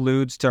kind of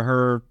alludes to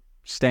her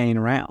staying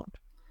around.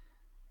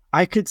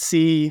 I could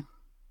see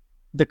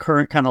the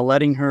Current kind of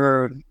letting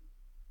her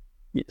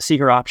see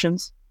her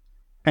options,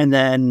 and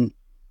then,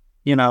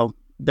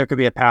 there could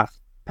be a path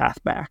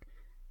back.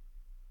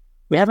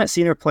 We haven't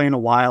seen her play in a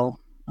while.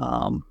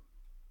 I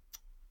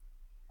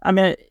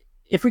mean,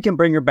 if we can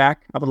bring her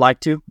back, I would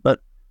like to,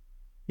 but,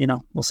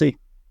 we'll see.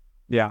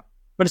 Yeah.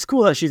 But it's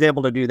cool that she's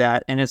able to do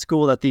that, and it's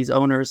cool that these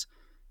owners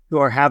who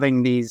are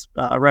having these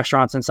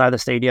restaurants inside the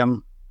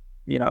stadium,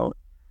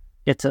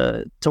 get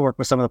to work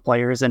with some of the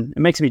players, and it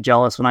makes me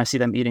jealous when I see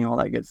them eating all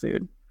that good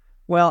food.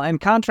 Well, and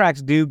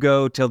contracts do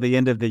go till the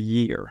end of the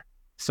year.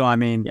 So, I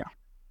mean, yeah.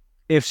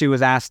 If she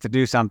was asked to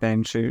do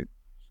something, she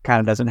kind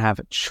of doesn't have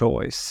a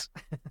choice.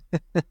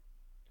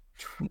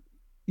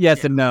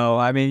 Yes and no.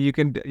 I mean, you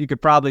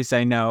could probably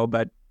say no,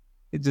 but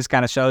it just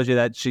kind of shows you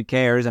that she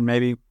cares, and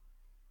maybe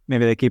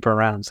they keep her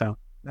around. So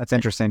that's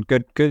interesting.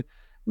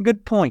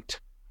 Good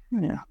point.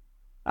 Yeah.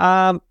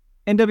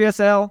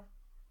 NWSL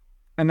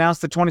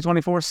announced the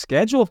 2024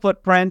 schedule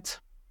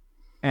footprint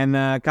and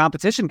the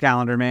competition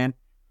calendar, man.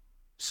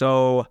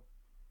 So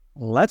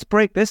let's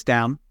break this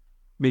down,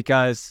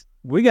 because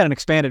we got an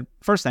expanded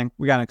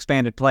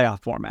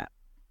playoff format.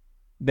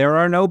 There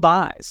are no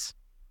buys.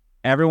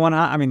 Everyone,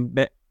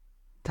 the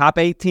top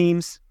 8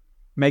 teams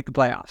make the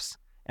playoffs,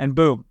 and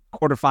boom,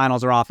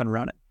 quarterfinals are off and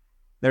running.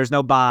 There's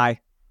no bye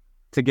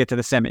to get to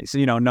the semis.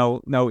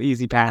 No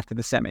easy path to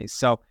the semis.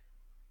 So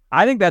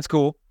I think that's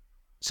cool.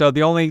 So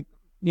the only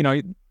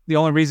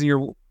reason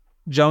you're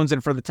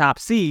jonesing for the top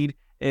seed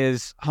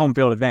is home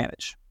field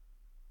advantage.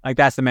 Like,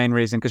 that's the main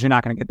reason, because you're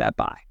not going to get that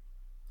bye.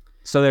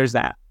 So there's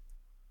that.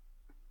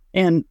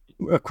 And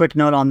a quick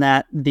note on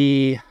that,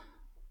 the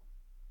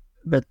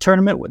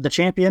tournament, the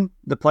champion,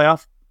 the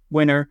playoff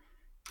winner,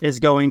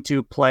 is going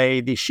to play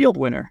the Shield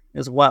winner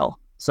as well.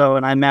 So,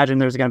 and I imagine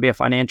there's going to be a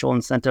financial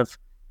incentive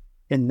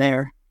in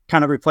there,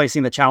 kind of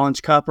replacing the Challenge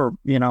Cup, or,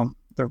 it's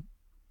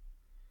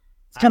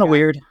kind of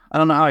weird. I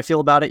don't know how I feel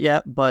about it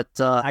yet, but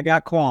I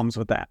got qualms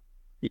with that.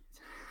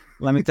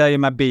 Let me tell you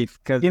my beef.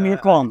 Give me your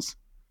qualms.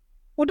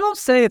 Well, don't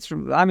say it's,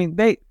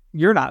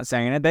 you're not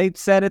saying it. They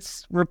said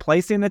it's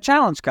replacing the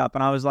Challenge Cup.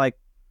 And I was like,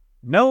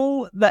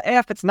 no, the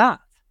F, it's not.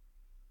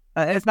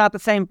 It's not the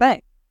same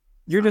thing.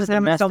 You're just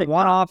having some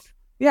one-off.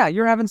 Yeah,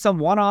 you're having some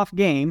one-off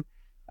game.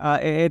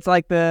 It's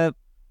like you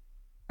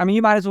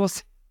might as well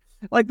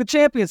like the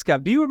Champions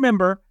Cup. Do you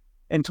remember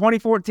in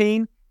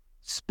 2014,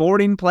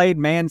 Sporting played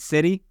Man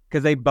City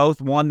because they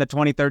both won the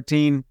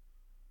 2013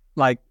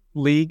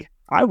 league?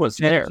 I was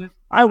there.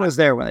 I was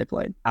there when they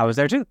played. I was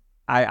there too.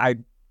 I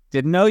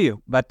didn't know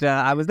you, but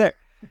I was there.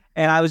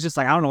 And I was just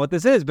like, I don't know what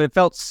this is, but it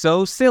felt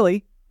so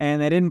silly.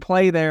 And they didn't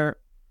play there.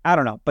 I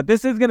don't know. But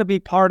this is going to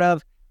be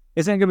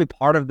isn't it going to be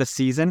part of the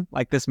season?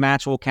 Like this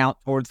match will count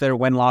towards their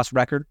win-loss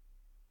record?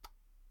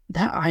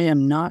 That I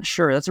am not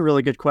sure. That's a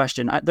really good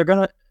question. They're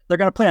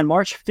gonna play on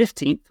March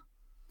 15th,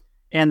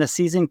 and the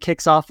season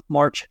kicks off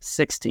March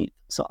 16th.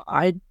 So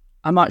I'm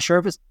not sure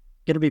if it's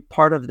going to be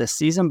part of this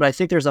season, but I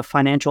think there's a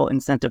financial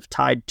incentive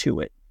tied to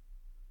it.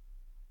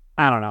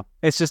 I don't know.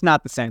 It's just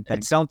not the same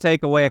thing. Don't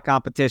take away a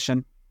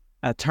competition,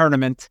 a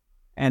tournament,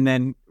 and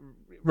then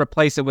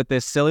replace it with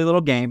this silly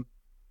little game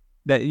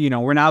that,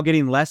 we're now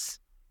getting less.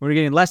 We're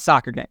getting less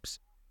soccer games.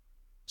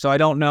 So I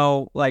don't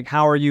know,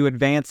 how are you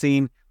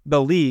advancing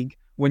the league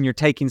when you're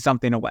taking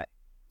something away?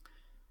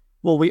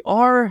 Well, we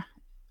are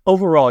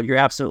overall. You're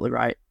absolutely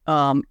right.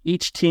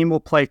 Each team will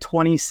play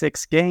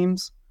 26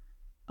 games.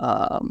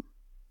 And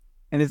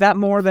is that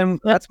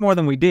that's more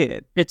than we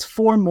did? It's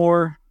 4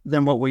 more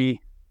than what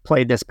we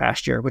played this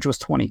past year, which was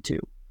 22.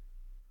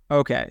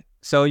 Okay.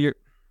 So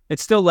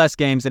it's still less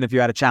games than if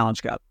you had a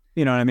Challenge Cup.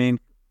 You know what I mean?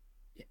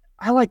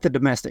 I like the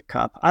domestic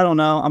cup. I don't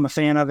know. I'm a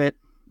fan of it.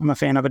 I'm a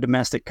fan of a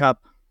domestic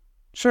cup.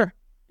 Sure.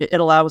 It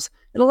allows,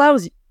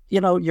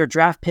 your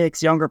draft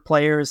picks, younger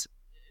players.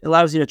 It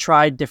allows you to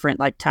try different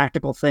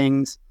tactical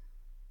things.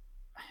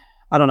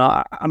 I don't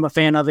know. I'm a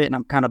fan of it, and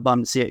I'm kind of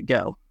bummed to see it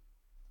go.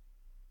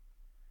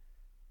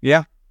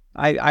 Yeah,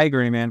 I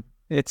agree, man.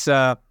 It's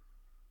I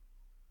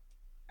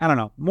don't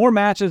know, more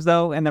matches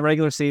though in the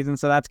regular season,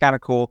 so that's kind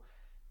of cool.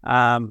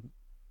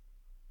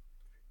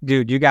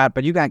 Dude, you got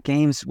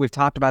games. We've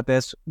talked about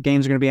this.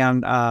 Games are going to be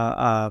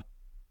on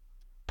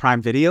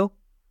Prime Video.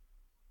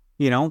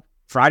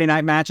 Friday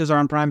night matches are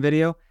on Prime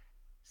Video.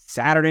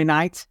 Saturday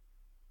night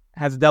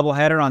has a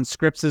doubleheader on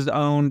Scripps'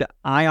 owned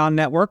Ion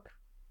Network.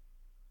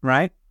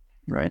 Right.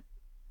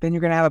 Then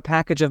you're going to have a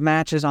package of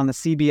matches on the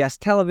CBS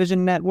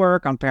television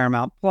network, on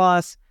Paramount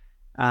Plus,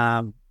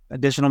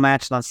 additional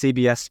matches on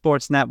CBS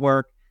Sports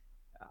Network.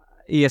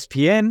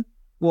 ESPN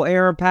will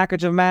air a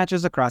package of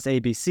matches across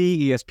ABC,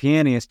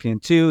 ESPN,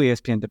 ESPN2,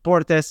 ESPN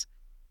Deportes.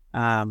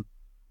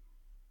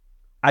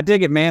 I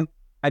dig it, man.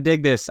 I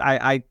dig this.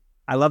 I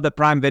love that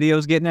Prime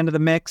Video's getting into the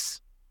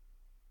mix.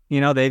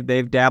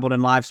 They've dabbled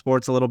in live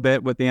sports a little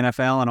bit with the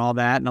NFL and all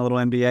that, and a little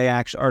NBA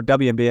action or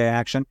WNBA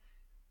action.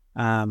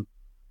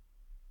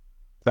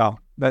 So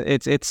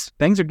it's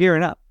things are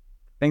gearing up.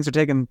 Things are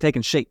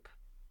taking shape.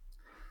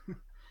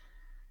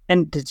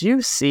 And did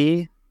you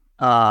see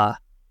that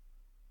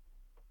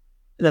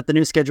the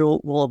new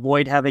schedule will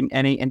avoid having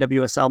any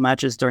NWSL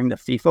matches during the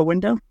FIFA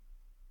window?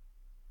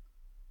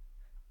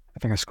 I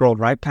think I scrolled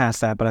right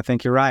past that, but I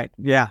think you're right.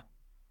 Yeah,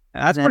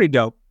 that's pretty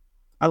dope.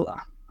 I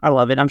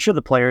love it. I'm sure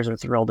the players are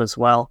thrilled as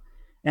well.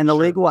 And the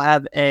league will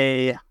have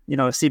a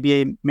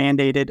CBA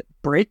mandated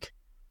break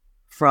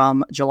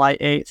from July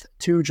 8th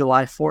to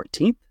July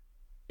 14th.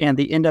 And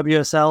the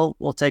NWSL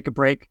will take a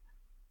break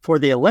for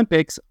the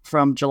Olympics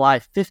from July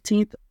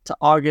 15th to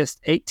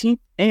August 18th.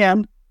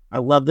 And I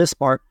love this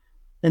part.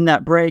 In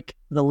that break,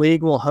 the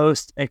league will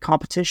host a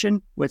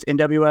competition with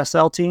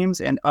NWSL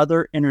teams and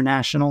other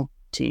international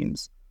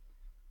teams.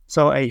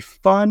 So a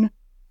fun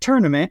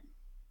tournament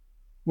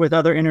with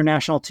other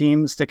international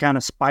teams to kind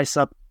of spice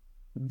up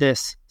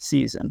this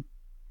season.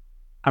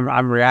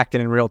 I'm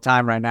reacting in real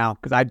time right now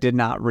because I did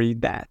not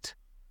read that.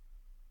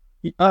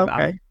 Okay.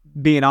 I'm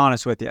being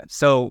honest with you.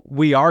 So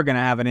we are going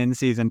to have an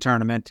in-season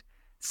tournament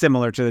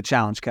similar to the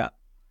Challenge Cup.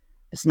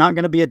 It's not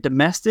going to be a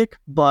domestic,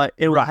 but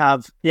it will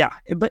have,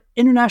 but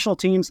international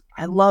teams.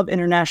 I love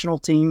international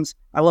teams.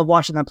 I love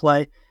watching them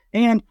play.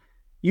 And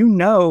the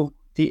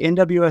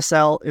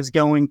NWSL is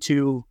going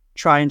to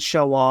try and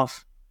show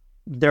off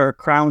their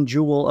crown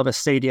jewel of a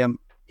stadium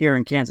here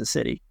in Kansas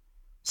City.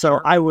 So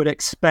I would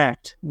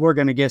expect we're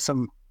going to get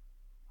some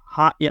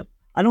hot,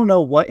 I don't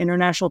know what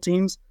international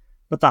teams,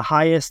 but the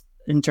highest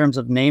in terms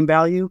of name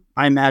value,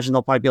 I imagine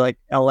they'll probably be like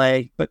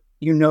LA, but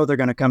they're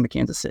going to come to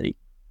Kansas City.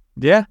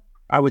 Yeah.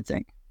 I would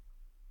think.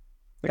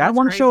 I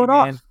want to show it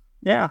off.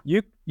 Yeah.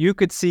 You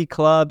could see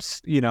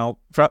clubs,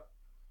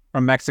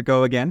 from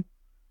Mexico again.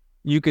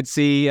 You could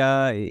see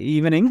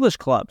even English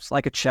clubs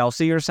like a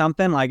Chelsea or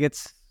something. Like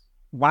it's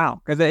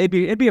wow, because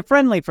it'd be a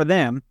friendly for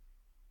them,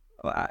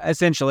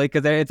 essentially,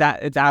 because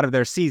it's out of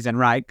their season,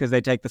 right? Because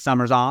they take the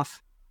summers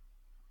off.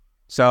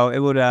 So it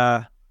would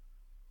that'd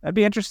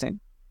be interesting.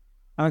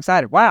 I'm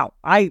excited. Wow,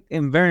 I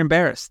am very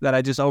embarrassed that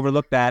I just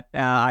overlooked that.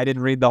 I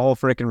didn't read the whole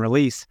freaking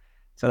release.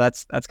 So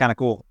that's kind of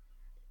cool.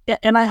 Yeah,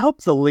 and I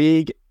hope the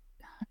league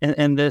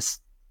in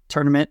this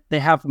tournament, they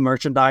have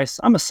merchandise.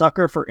 I'm a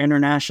sucker for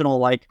international,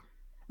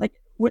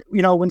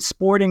 when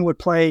Sporting would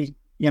play,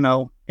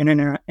 an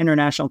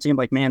international team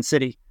like Man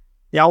City,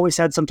 they always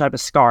had some type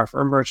of scarf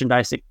or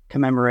merchandise to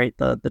commemorate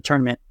the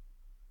tournament.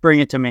 bring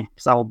it to me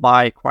because I will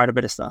buy quite a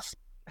bit of stuff.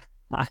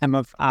 I'm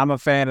a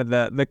fan of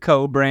the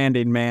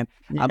co-branding, man.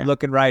 Yeah. I'm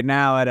looking right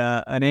now at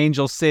an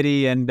Angel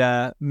City and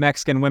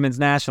Mexican women's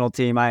national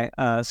team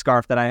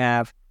scarf that I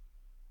have,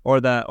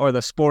 or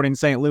the Sporting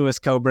St. Louis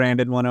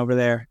co-branded one over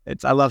there.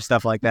 I love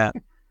stuff like that.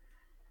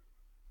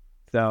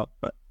 So,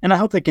 and I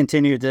hope they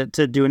continue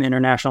to do an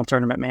international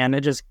tournament, man.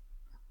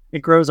 It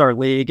grows our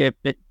league.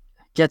 It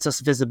gets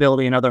us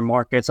visibility in other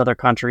markets, other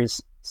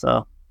countries.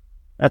 So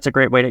that's a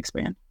great way to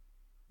expand.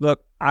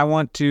 Look, I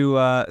want to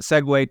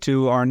segue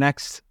to our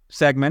next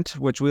segment,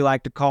 which we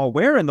like to call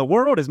 "Where in the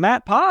World is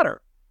Matt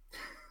Potter?"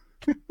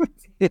 Dude,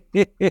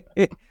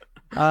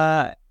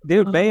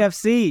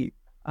 BayFC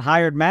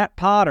hired Matt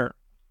Potter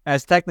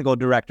as technical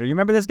director. You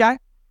remember this guy?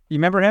 You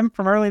remember him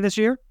from early this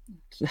year?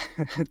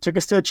 Took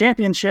us to a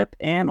championship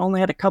and only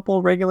had a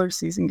couple regular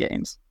season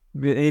games.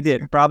 He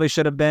did. Probably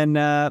should have been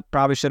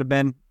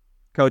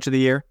coach of the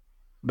year,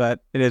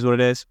 but it is what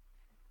it is.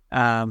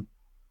 And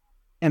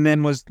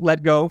then was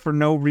let go for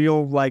no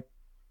real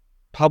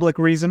public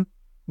reason.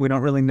 We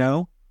don't really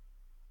know.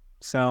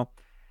 So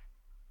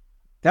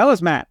tell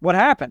us, Matt, what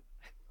happened?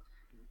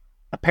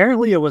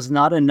 Apparently it was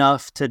not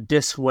enough to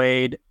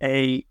dissuade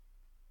a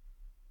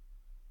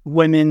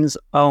women's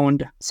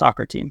owned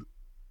soccer team.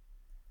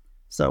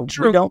 So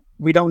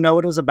we don't know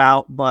what it was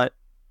about, but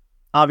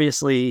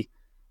obviously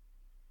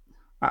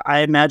I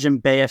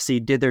imagine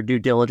BayFC did their due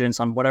diligence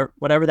on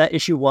whatever that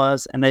issue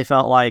was, and they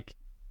felt like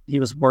he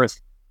was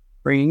worth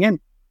bringing in.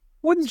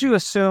 Wouldn't you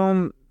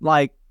assume,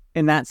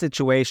 in that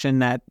situation,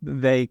 that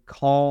they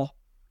call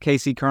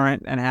KC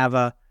Current and have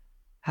a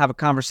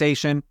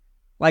conversation,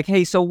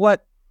 hey, so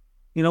what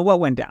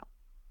went down?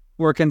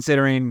 We're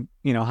considering,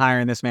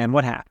 hiring this man.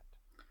 What happened?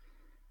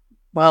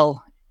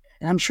 Well,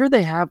 I'm sure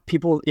they have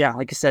people,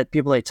 like I said,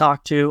 people they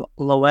talk to.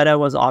 Loetta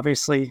was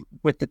obviously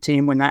with the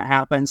team when that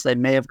happens. They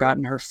may have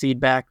gotten her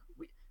feedback.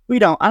 I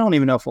don't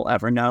even know if we'll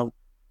ever know,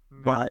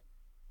 but,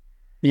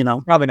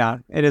 Probably not.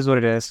 It is what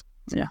it is.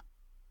 Yeah.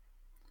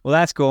 Well,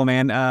 that's cool,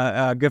 man.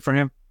 Good for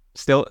him.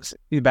 Still,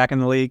 he's back in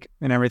the league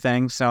and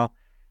everything. So,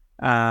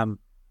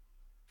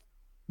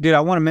 dude,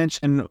 I want to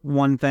mention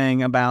one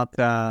thing about,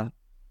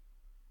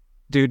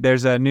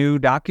 there's a new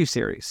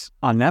docuseries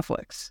on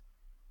Netflix.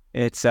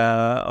 It's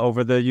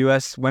over the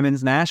U.S.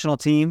 women's national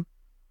team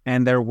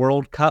and their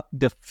World Cup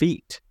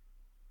defeat.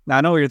 Now,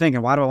 I know what you're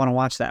thinking. Why do I want to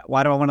watch that?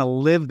 Why do I want to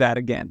live that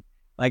again?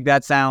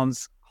 That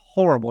sounds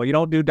horrible. You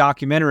don't do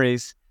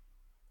documentaries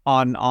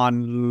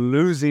on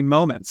losing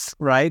moments,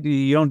 right?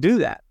 You don't do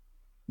that.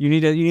 You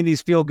need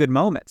these feel-good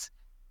moments.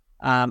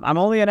 I'm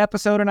only an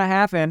episode and a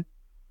half in,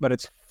 but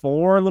it's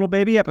 4 little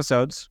baby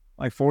episodes,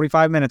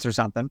 45 minutes or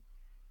something.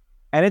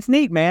 And it's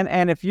neat, man.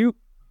 And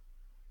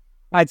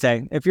I'd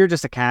say, if you're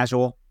just a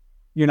casual,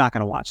 you're not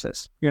going to watch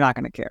this. You're not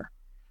going to care.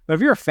 But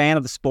if you're a fan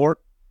of the sport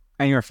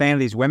and you're a fan of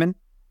these women,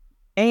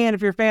 and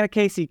if you're a fan of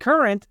KC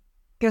Current,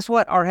 guess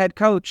what? Our head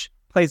coach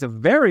plays a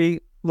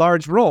very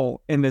large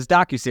role in this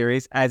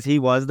docuseries, as he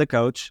was the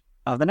coach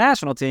of the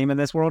national team in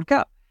this World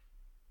Cup.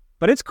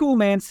 But it's cool,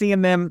 man,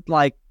 seeing them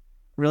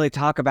really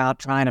talk about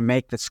trying to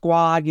make the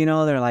squad.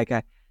 They're like,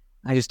 I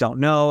just don't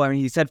know. I mean,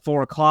 he said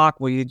 4:00.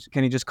 Well,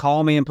 can you just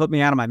call me and put me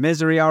out of my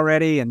misery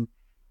already? And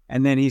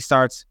then he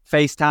starts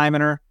FaceTiming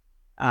her.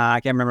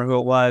 I can't remember who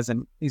it was.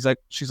 And she's like,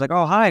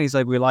 oh, hi. And he's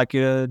like, we'd like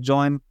you to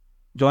join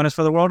us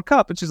for the World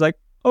Cup. And she's like,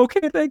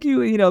 okay, thank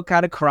you,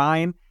 kind of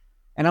crying.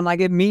 And I'm like,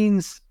 it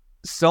means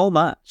so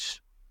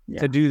much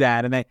to do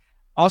that. And they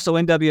also,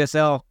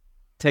 NWSL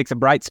takes a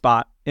bright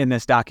spot in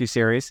this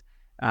docuseries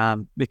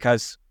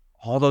because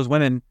all those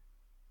women,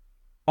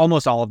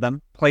 almost all of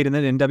them, played in the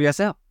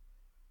NWSL.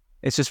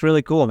 It's just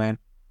really cool, man.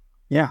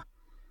 Yeah.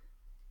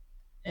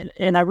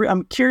 And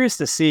I'm curious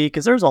to see,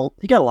 because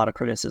he got a lot of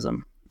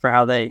criticism for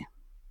how they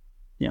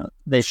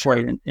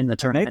played in the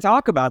tournament. They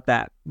talk about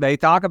that. They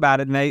talk about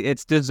it, and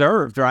it's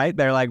deserved, right?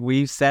 They're like,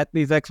 we set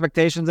these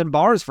expectations and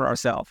bars for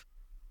ourselves.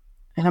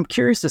 And I'm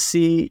curious to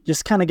see,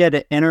 just kind of get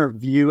an inner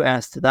view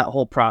as to that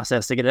whole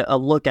process, to get a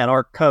look at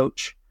our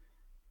coach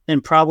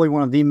in probably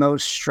one of the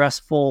most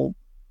stressful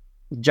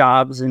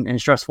jobs and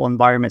stressful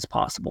environments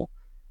possible.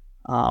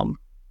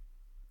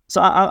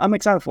 So I'm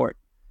excited for it.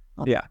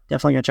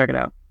 Definitely gonna check it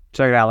out.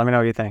 Check it out. Let me know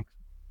what you think.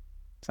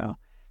 So,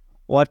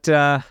 what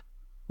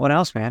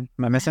else, man?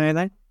 Am I missing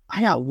anything?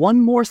 I got one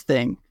more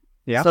thing.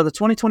 Yeah. So the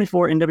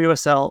 2024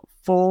 NWSL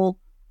full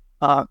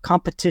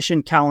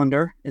competition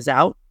calendar is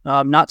out,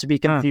 not to be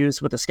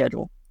confused with the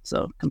schedule.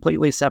 So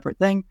completely separate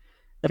thing.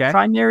 The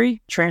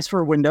primary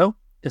transfer window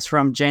is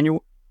from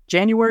January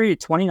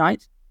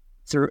 29th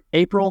through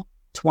April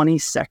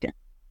 22nd.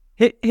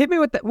 Hit me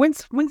with that.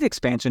 When's the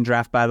expansion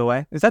draft, by the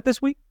way? Is that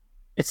this week?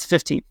 It's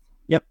 15th.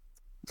 Yep.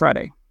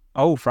 Friday.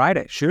 Oh,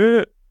 Friday.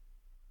 Shit.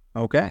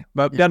 Okay.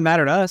 But it doesn't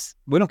matter to us.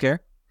 We don't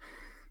care.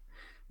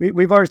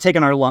 We've already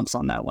taken our lumps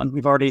on that one.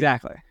 We've already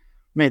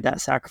made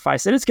that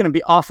sacrifice. And it's going to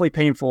be awfully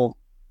painful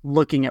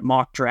looking at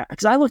mock draft.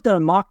 Because I looked at a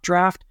mock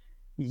draft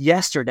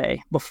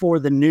yesterday before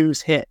the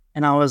news hit.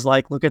 And I was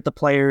like, look at the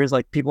players.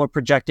 People are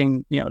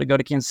projecting, to go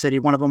to Kansas City.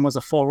 One of them was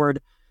a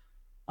forward.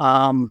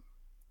 And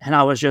And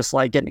I was just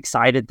like getting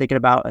excited thinking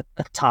about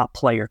a top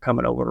player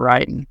coming over,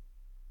 right? And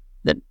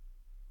then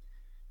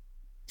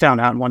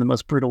found out in one of the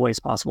most brutal ways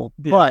possible.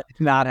 Yeah, but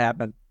not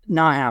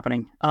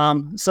happening.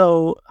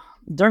 So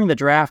during the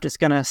draft, it's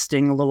going to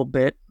sting a little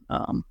bit,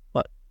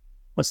 but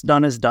what's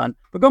done is done.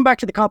 But going back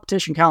to the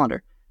competition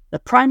calendar, the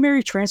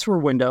primary transfer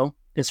window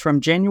is from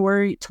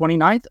January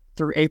 29th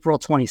through April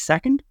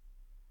 22nd.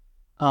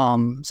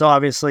 So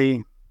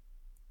obviously,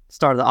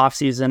 start of the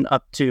offseason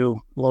up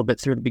to a little bit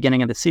through the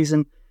beginning of the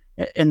season.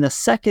 And the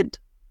second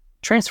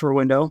transfer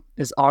window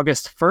is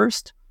August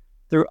 1st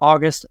through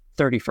August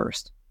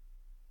 31st.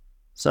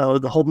 So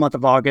the whole month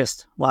of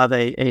August, we'll have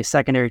a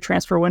secondary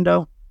transfer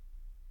window.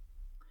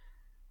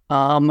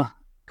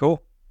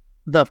 Cool.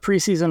 The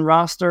preseason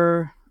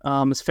roster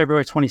is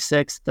February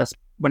 26th. That's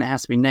when it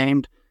has to be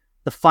named.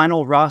 The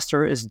final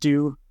roster is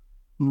due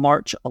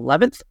March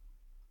 11th.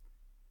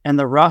 And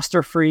the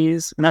roster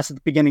freeze, and that's at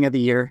the beginning of the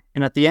year.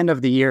 And at the end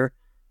of the year,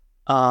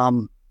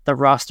 the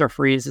roster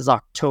freeze is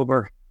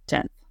October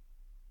 10th.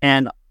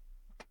 And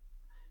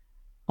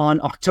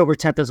on October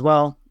 10th as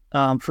well,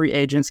 free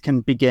agents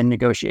can begin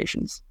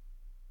negotiations.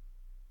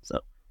 So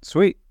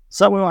sweet.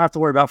 Something we won't have to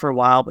worry about for a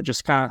while, but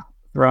just kind of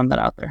throwing that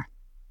out there.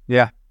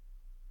 Yeah.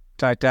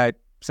 Tight.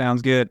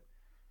 Sounds good.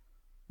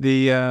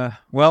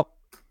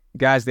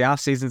 Guys, the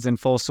offseason's in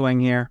full swing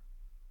here.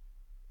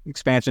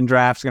 Expansion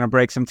draft's going to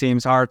break some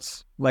teams'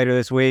 hearts later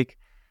this week.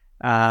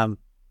 And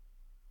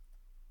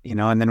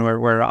then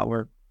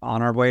we're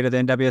on our way to the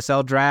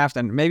NWSL draft,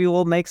 and maybe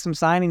we'll make some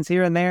signings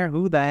here and there.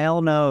 Who the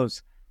hell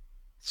knows?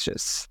 It's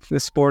just,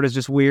 this sport is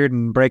just weird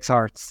and breaks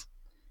hearts.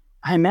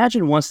 I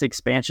imagine once the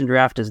expansion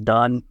draft is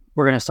done,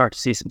 we're going to start to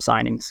see some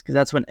signings, because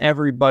that's when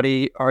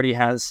everybody already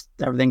has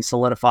everything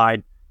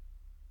solidified.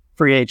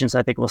 Free agents,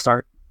 I think, will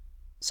start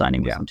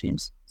signing with some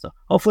teams. So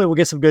hopefully we'll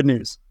get some good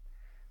news.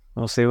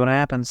 We'll see what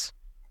happens.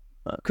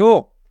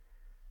 Cool.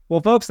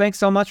 Well, folks, thanks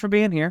so much for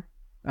being here.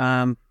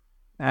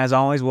 As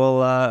always,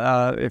 we'll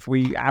if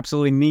we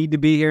absolutely need to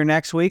be here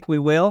next week, we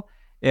will.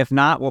 If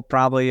not, we'll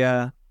probably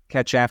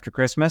catch you after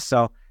Christmas.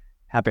 So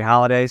happy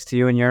holidays to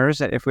you and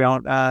yours if we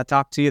don't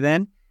talk to you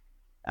then.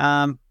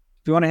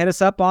 If you want to hit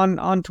us up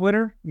on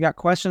Twitter, you got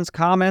questions,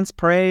 comments,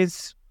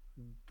 praise,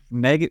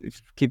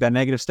 negative, keep that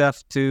negative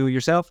stuff to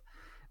yourself.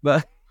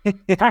 But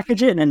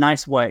package it in a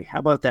nice way. How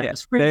about that? Yeah,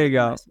 there you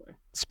go.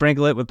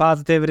 Sprinkle it with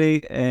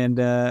positivity, and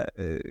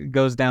it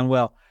goes down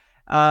well.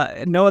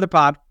 No Other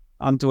Pod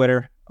on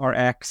Twitter or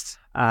X,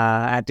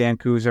 at Dan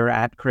Kuzer,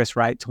 at Chris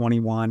Wright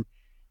 21.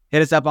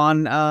 Hit us up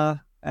on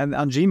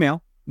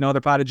Gmail,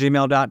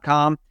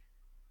 nootherpod@gmail.com.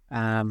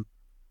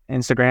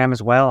 Instagram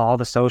as well, all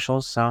the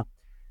socials. So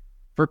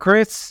for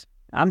Chris,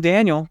 I'm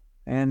Daniel,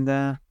 and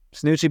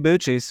Snoochie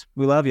Boochies,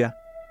 we love you.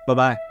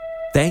 Bye-bye.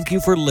 Thank you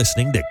for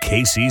listening to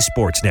KC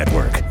Sports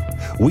Network.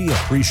 We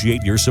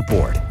appreciate your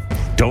support.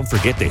 Don't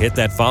forget to hit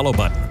that follow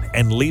button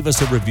and leave us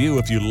a review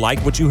if you like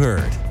what you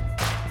heard.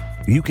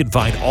 You can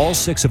find all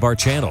 6 of our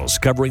channels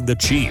covering the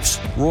Chiefs,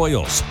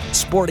 Royals,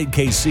 Sporting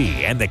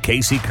KC, and the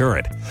KC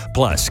Current,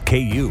 plus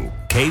KU,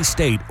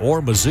 K-State,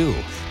 or Mizzou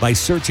by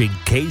searching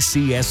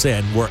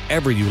KCSN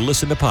wherever you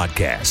listen to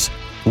podcasts.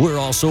 We're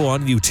also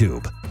on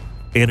YouTube.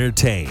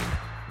 Entertain,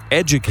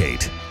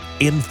 educate,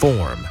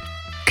 inform.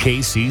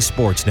 KC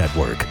Sports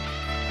Network.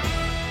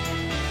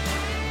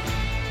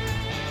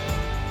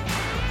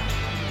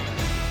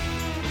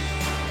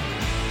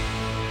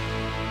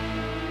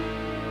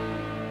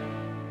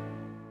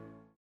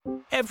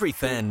 Every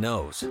fan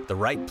knows the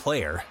right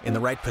player in the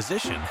right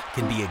position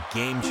can be a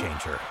game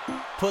changer.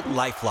 Put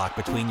LifeLock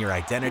between your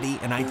identity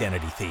and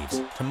identity thieves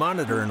to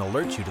monitor and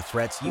alert you to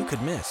threats you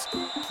could miss.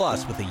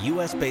 Plus, with a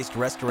U.S.-based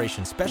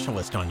restoration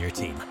specialist on your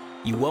team,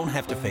 you won't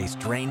have to face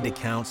drained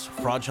accounts,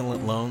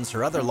 fraudulent loans,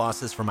 or other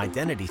losses from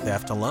identity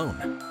theft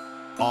alone.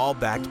 All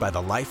backed by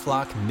the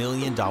LifeLock $1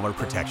 Million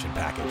Protection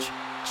Package.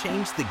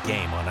 Change the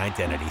game on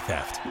identity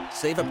theft.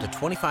 Save up to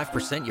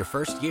 25% your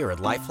first year at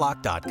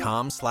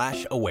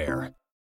LifeLock.com/aware.